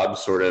better job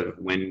sort of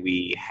when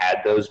we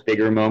had those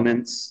bigger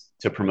moments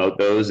to promote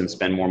those and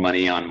spend more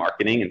money on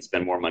marketing and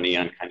spend more money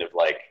on kind of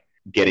like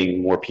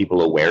getting more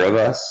people aware of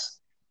us.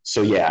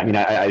 So yeah, I mean,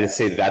 I'd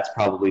say that's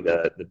probably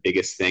the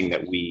biggest thing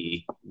that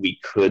we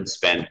could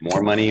spend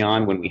more money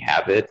on when we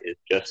have it, is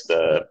just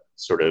the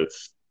sort of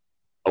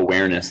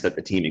awareness that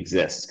the team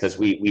exists, because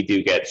we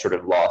do get sort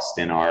of lost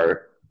in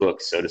our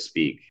books, so to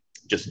speak,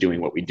 just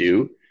doing what we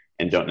do,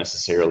 and don't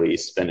necessarily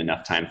spend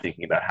enough time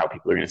thinking about how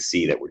people are going to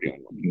see that we're doing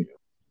what we do.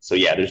 So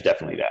yeah, there's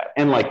definitely that.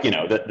 And like, you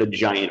know, the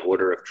giant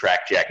order of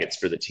track jackets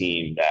for the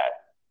team that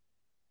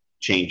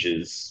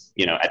changes,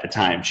 you know, at the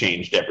time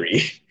changed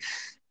every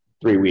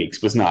 3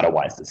 weeks was not a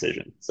wise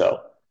decision. So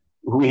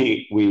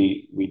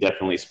we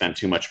definitely spent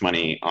too much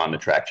money on the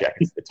track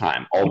jackets at the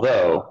time,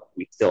 although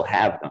we still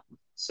have them.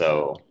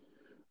 So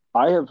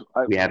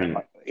we haven't.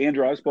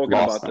 Andrew, I've spoken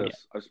about this. Yet.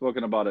 I've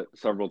spoken about it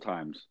several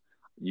times.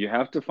 You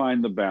have to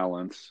find the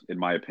balance, in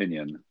my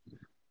opinion,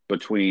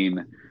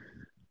 between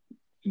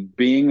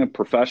being a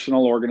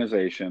professional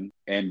organization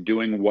and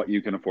doing what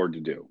you can afford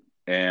to do.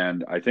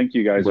 And I think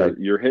you guys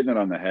you're hitting it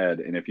on the head.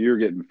 And if you're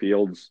getting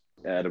fields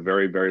at a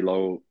very, very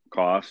low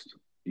cost,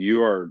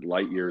 you are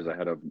light years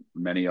ahead of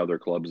many other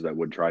clubs that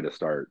would try to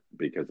start,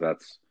 because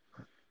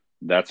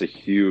that's a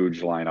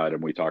huge line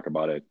item. We talk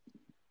about it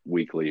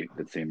weekly,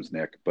 it seems,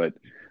 Nick, but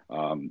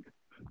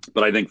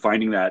I think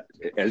finding that,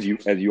 as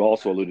you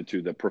also alluded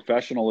to, the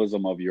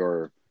professionalism of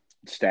your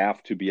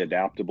staff to be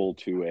adaptable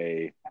to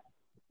a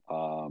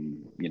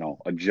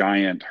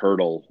giant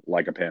hurdle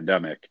like a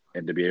pandemic,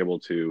 and to be able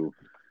to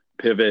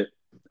pivot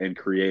and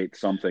create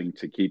something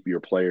to keep your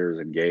players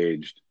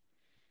engaged.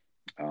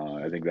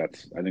 I think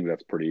that's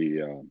pretty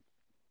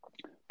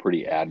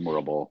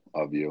admirable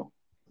of you.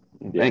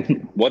 Thank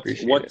you.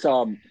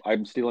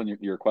 I'm stealing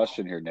your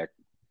question here, Nick.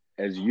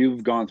 As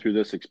you've gone through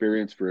this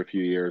experience for a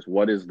few years,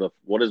 what is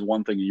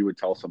one thing you would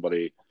tell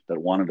somebody that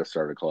wanted to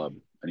start a club?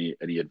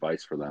 Any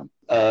advice for them?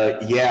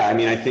 Yeah, I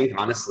mean, I think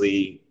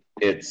honestly,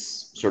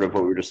 it's sort of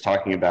what we were just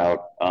talking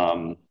about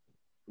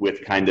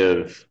with kind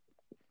of,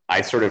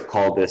 I sort of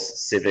call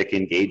this civic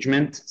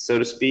engagement, so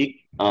to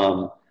speak.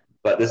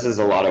 But this is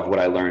a lot of what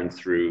I learned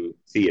through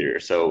theater.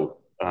 So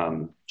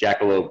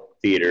Jackalope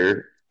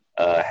Theater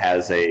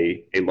has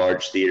a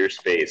large theater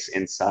space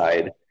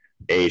inside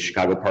a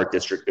Chicago Park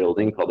District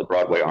building called the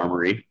Broadway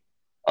Armory.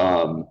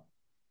 And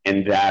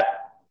that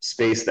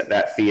space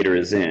that theater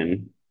is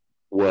in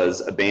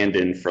was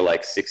abandoned for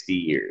like 60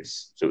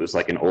 years. So it was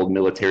like an old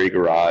military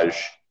garage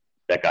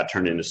that got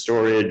turned into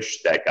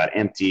storage, that got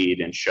emptied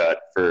and shut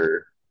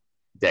for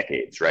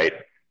decades, right?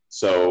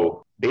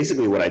 So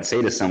basically what I'd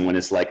say to someone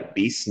is like,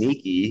 be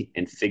sneaky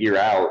and figure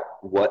out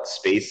what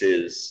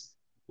spaces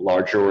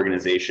larger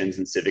organizations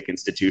and civic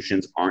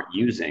institutions aren't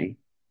using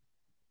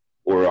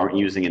or aren't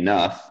using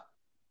enough,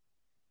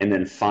 and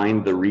then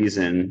find the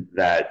reason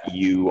that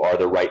you are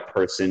the right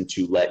person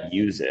to let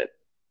use it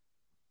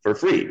for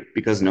free,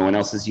 because no one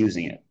else is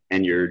using it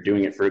and you're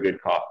doing it for a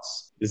good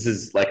cause. This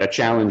is like a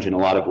challenge in a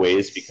lot of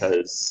ways,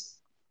 because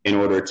in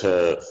order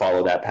to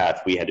follow that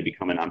path, we had to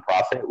become a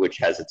nonprofit, which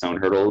has its own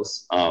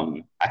hurdles.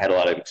 I had a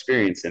lot of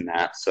experience in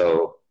that,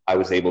 so I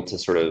was able to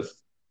sort of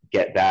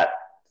get that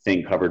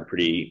thing covered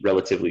pretty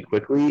relatively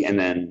quickly. And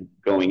then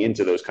going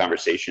into those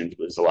conversations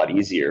was a lot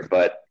easier.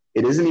 But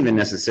it isn't even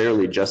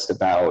necessarily just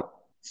about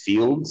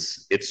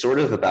fields. It's sort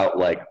of about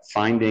like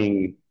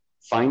finding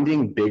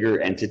bigger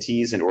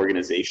entities and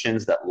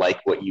organizations that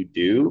like what you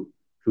do,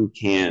 who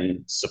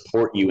can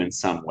support you in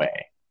some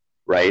way,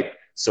 right?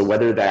 So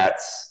whether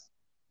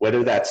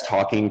that's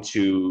talking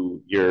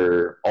to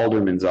your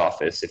alderman's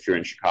office if you're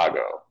in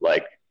Chicago.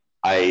 Like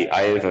I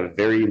have a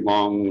very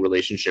long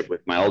relationship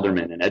with my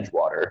alderman in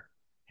Edgewater,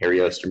 Harry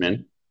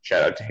Osterman.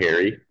 Shout out to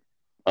Harry,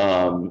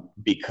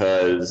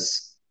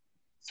 because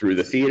through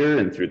the theater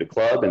and through the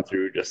club and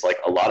through just like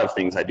a lot of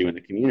things I do in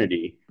the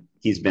community,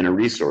 he's been a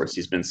resource.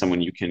 He's been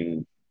someone you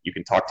can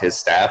talk to his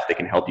staff. They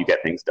can help you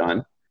get things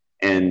done.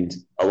 And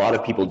a lot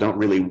of people don't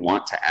really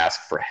want to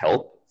ask for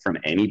help from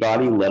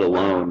anybody, let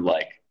alone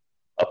like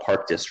a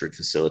park district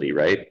facility,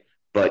 right?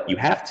 But you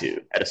have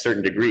to, at a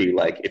certain degree.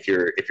 Like if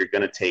you're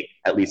going to take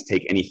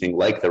anything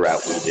like the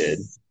route we did,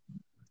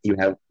 you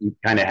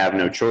kind of have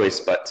no choice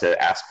but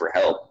to ask for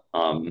help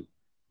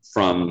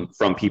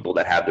from people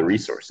that have the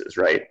resources,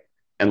 right?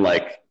 And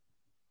like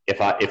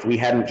if we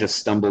hadn't just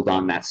stumbled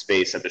on that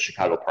space at the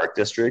Chicago Park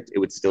District, it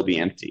would still be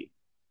empty,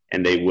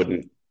 and they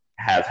wouldn't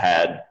have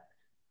had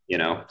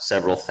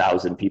several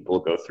thousand people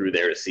go through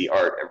there to see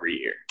art every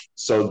year.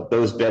 So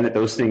those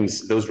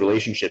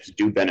relationships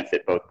do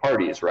benefit both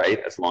parties, right?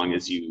 As long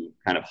as you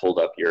kind of hold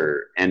up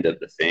your end of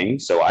the thing.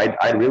 So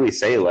I'd really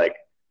say like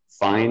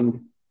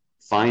find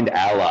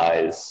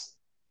allies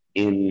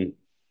in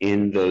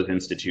those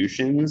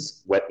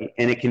institutions.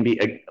 And it can be,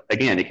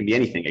 again, it can be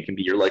anything. It can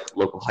be your like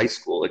local high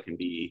school. It can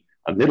be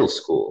a middle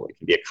school. It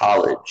can be a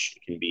college.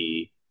 It can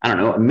be, I don't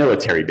know, a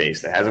military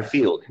base that has a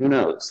field. Who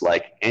knows?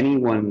 Like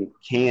anyone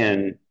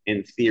can,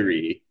 in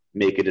theory,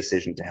 make a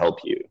decision to help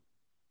you,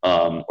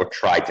 or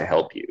try to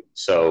help you.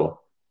 So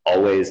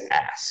always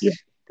ask. Yeah.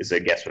 Is I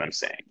guess what I'm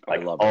saying.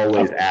 Like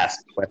always ask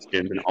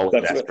questions and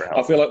always ask for help.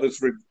 I feel like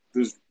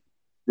there's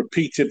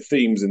repeated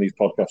themes in these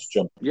podcasts,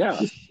 John.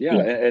 Yeah.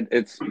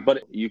 And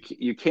but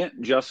you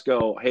can't just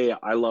go, hey,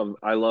 I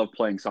love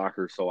playing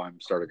soccer, so I'm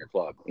starting a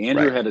club.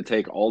 Andrew had to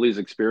take all these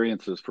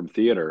experiences from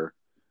theater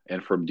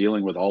and from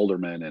dealing with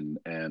aldermen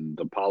and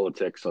the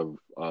politics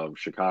of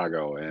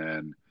Chicago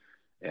and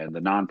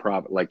the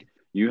nonprofit. Like,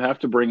 you have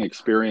to bring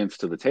experience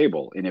to the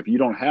table. And if you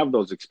don't have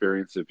those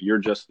experiences, if you're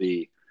just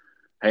hey,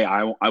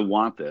 I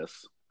want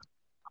this,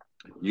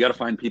 you got to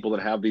find people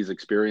that have these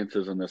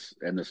experiences and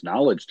this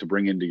knowledge to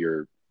bring into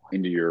your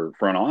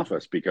front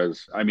office.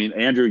 Because I mean,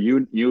 Andrew,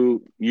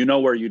 you know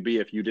where you'd be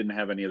if you didn't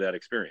have any of that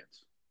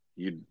experience.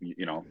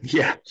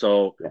 Yeah.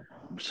 So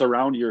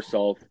surround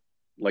yourself,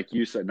 like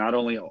you said, not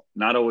only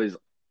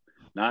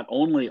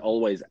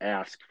always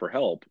ask for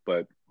help,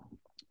 but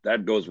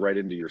that goes right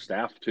into your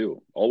staff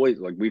too. Always,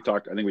 like I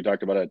think we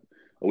talked about it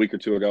a week or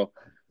two ago.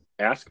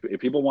 Ask if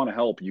people want to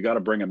help. You got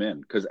to bring them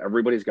in, because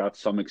everybody's got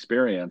some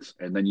experience,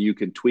 and then you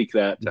can tweak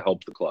that to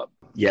help the club.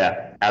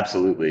 Yeah,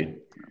 absolutely.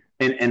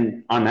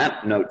 And on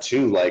that note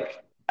too,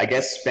 like, I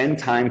guess spend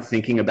time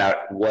thinking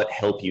about what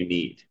help you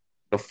need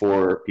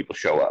before people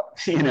show up,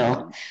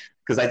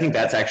 because I think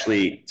that's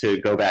actually,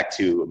 to go back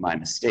to my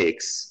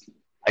mistakes,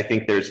 I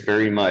think there's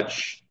very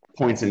much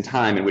points in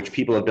time in which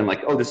people have been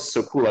like, oh, this is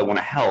so cool, I want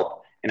to help.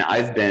 And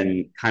I've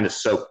been kind of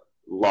so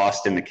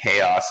lost in the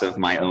chaos of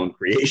my own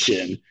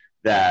creation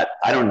that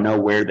I don't know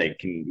where they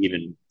can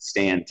even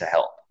stand to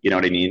help. You know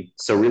what I mean?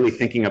 So really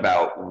thinking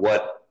about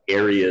what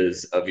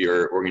areas of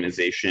your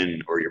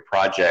organization or your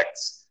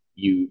projects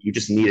you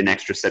just need an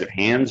extra set of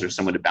hands or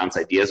someone to bounce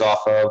ideas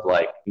off of,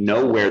 like,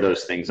 know where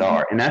those things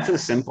are. And that's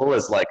as simple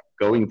as like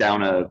going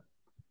down a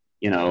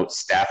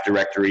staff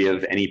directory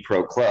of any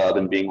pro club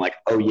and being like,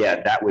 oh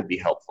yeah, that would be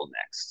helpful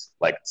next.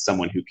 Like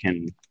someone who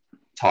can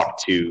talk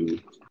to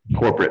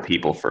corporate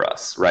people for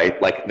us,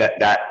 right? Like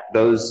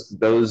those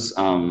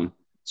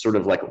sort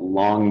of like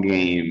long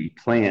game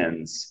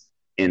plans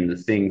in the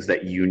things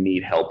that you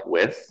need help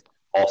with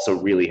also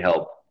really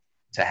help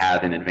to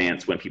have in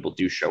advance when people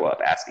do show up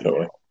asking for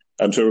help.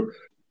 And to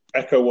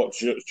echo what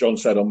John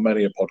said on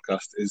many a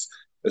podcast is,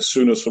 as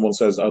soon as someone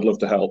says, I'd love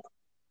to help,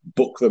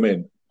 book them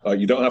in.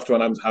 You don't have to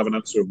have an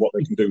answer of what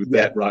they can do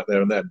right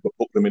there and then, but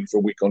book them in for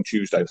a week on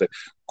Tuesday and say,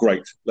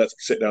 great, let's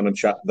sit down and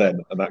chat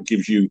then. And that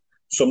gives you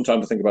some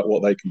time to think about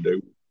what they can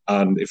do.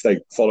 And if they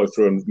follow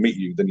through and meet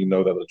you, then you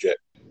know they're legit.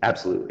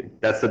 Absolutely.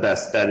 That's the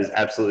best. That is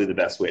absolutely the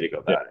best way to go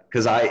about it.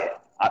 Because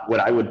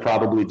what I would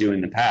probably do in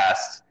the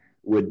past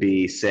would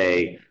be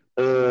say,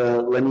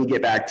 let me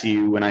get back to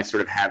you when I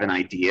sort of have an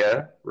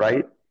idea,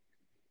 right?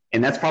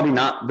 And that's probably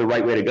not the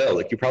right way to go.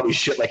 Like, you probably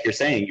should, like you're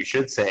saying, you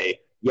should say,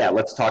 yeah,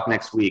 let's talk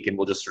next week and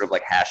we'll just sort of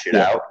like hash it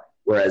out.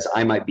 Whereas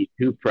I might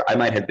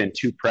have been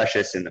too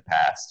precious in the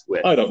past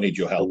with, I don't need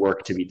your help, the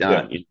work to be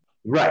done. Yeah.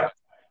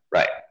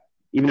 Right.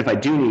 Even if I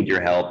do need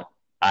your help,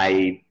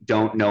 I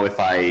don't know if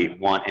I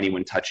want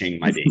anyone touching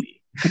my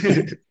baby.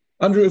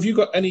 Andrew, have you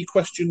got any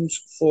questions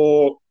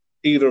for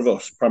either of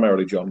us,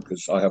 primarily John,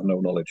 because I have no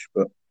knowledge?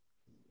 But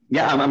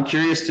yeah, I'm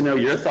curious to know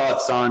your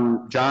thoughts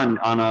on, John,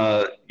 on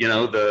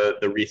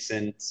the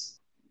recent,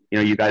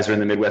 you guys are in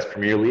the Midwest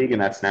Premier League,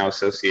 and that's now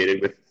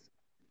associated with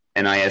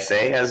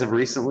NISA as of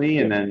recently,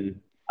 and then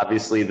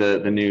obviously the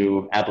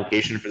new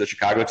application for the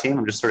Chicago team.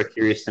 I'm just sort of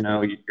curious to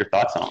know your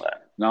thoughts on all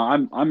that. No,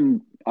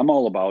 I'm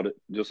all about it.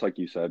 Just like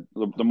you said,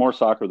 the more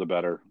soccer, the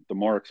better. The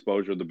more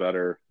exposure, the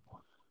better.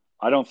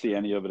 I don't see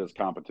any of it as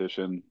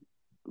competition,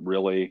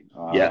 really.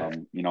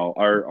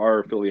 Our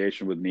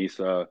affiliation with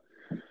NISA,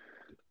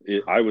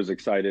 I was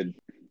excited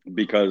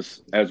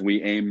because as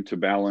we aim to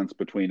balance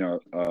between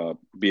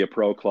be a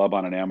pro club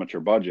on an amateur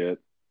budget,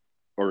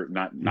 or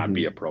not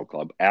be a pro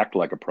club, act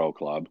like a pro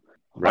club.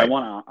 Right.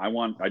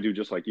 I do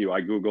just like you.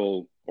 I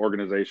Google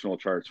organizational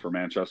charts for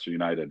Manchester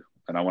United,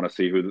 and I want to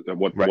see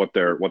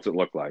what's it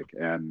look like,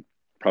 and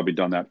probably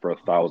done that for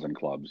 1,000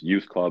 clubs,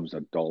 youth clubs,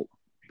 adult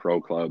pro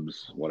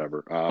clubs,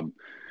 whatever.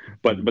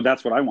 But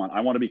that's what I want.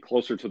 I want to be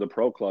closer to the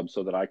pro club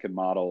so that I can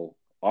model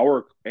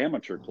our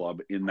amateur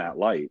club in that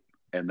light,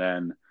 and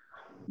then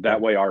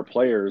that way our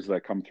players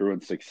that come through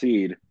and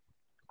succeed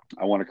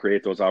I want to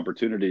create those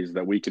opportunities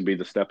that we can be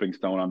the stepping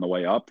stone on the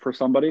way up for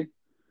somebody.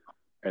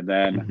 And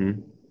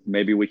then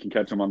maybe we can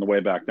catch them on the way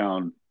back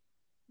down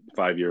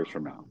 5 years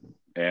from now.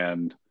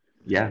 And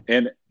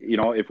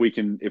if we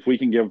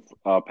can give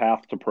a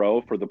path to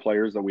pro for the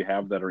players that we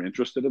have that are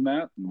interested in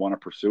that and want to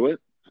pursue it,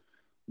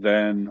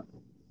 then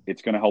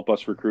it's going to help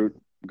us recruit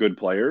good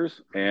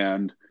players.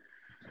 And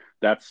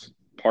that's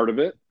part of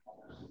it.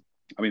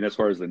 I mean, as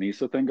far as the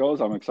NISA thing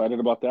goes, I'm excited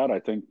about that. I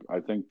think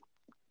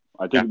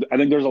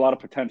there's a lot of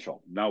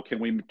potential. Now, can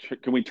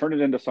we turn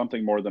it into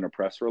something more than a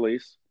press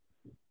release?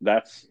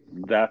 That's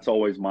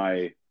always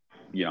my,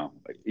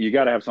 you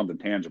got to have something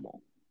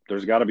tangible.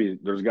 There's got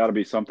to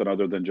be something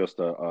other than just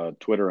a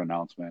Twitter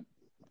announcement.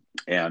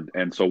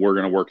 And so we're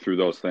going to work through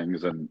those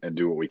things and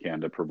do what we can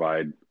to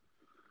provide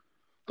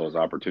those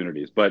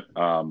opportunities. But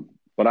I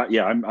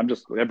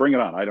bring it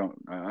on.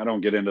 I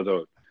don't get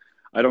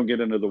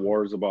into the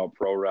wars about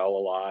pro rel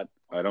a lot.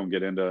 I don't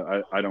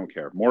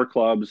care. More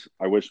clubs.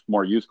 I wish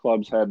more youth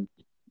clubs had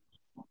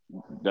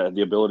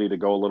the ability to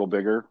go a little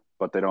bigger,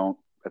 but they don't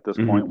at this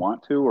point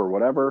want to or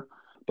whatever.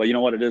 But you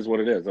know what? It is what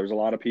it is. There's a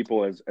lot of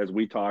people as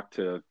we talk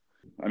to,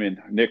 I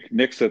mean,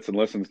 Nick sits and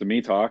listens to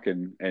me talk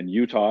and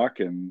you talk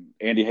and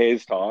Andy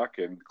Hayes talk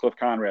and Cliff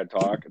Conrad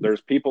talk.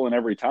 There's people in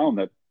every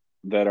town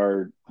that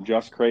are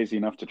just crazy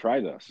enough to try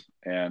this.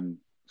 And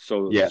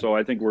so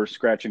I think we're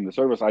scratching the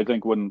surface. I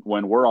think when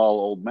we're all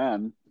old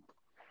men,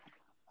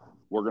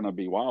 we're going to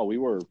be, wow, we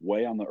were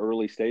way on the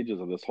early stages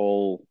of this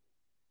whole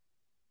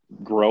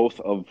growth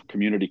of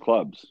community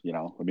clubs,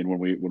 I mean, when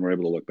we're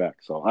able to look back.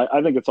 So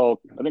I think it's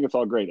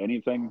all great.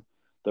 Anything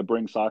that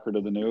brings soccer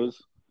to the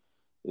news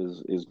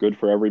is good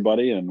for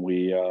everybody. And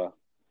we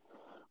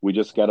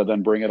just got to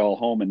then bring it all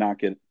home and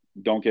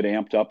don't get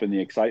amped up in the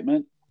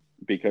excitement,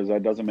 because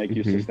that doesn't make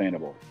you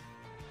sustainable.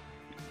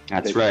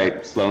 That's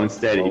right. Slow and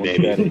steady,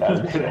 baby.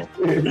 So,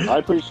 I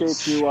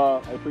appreciate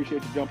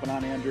you jumping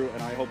on, Andrew,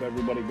 and I hope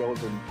everybody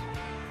goes and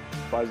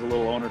buys a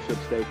little ownership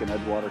stake in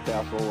Edgewater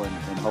Castle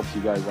and helps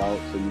you guys out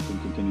so you can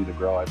continue to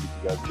grow. I think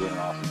you guys are doing an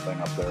awesome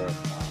thing up there.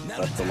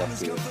 Best of luck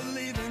to you.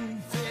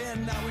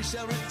 Now we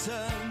shall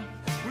return.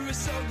 We were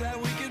so glad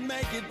we could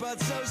make it, but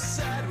so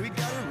sad we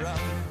gotta run.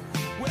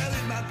 Well,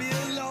 it might be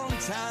a long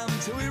time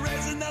till we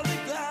raise another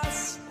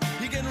glass.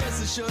 You can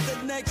rest assured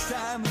that next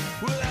time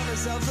we'll have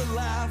ourselves a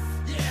laugh.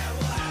 Yeah,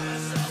 we'll have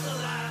ourselves a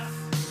laugh.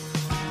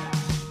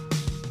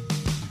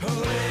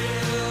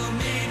 We'll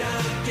meet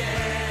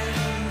again.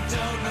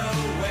 Don't know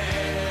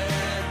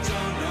where,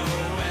 don't know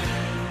when.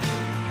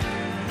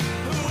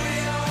 We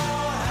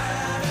all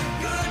had a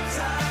good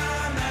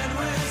time and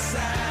we're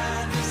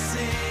sad to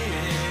see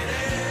it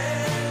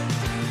end.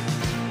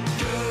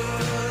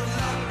 Good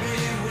luck be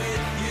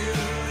with you.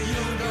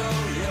 You'll go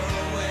your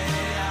way,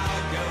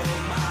 I'll go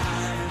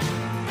mine.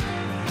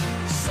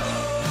 So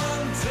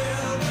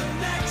until the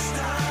next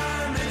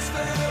time, it's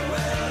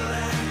farewell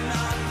and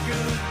not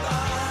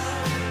goodbye.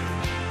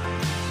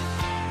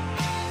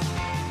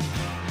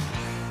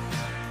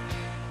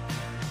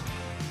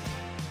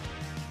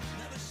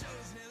 Now the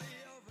show's nearly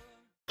over.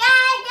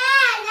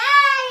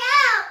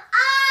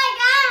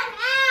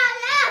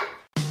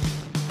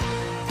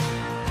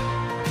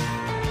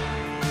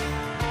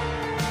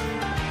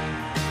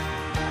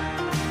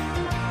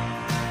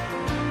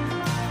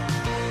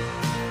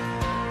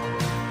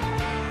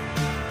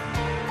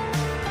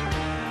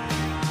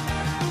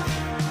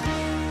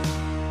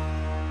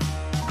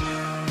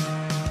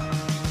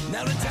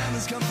 Now the time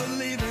has come for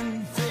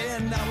leaving, fear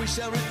now we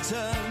shall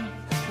return.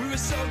 We were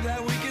so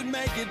glad we could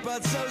make it,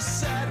 but so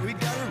sad we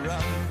gotta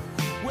run.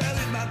 Well,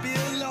 it might be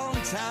a long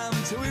time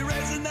till we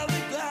raise another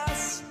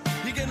glass.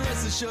 You can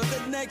rest assured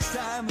that next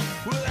time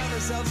we'll have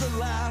ourselves a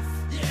laugh.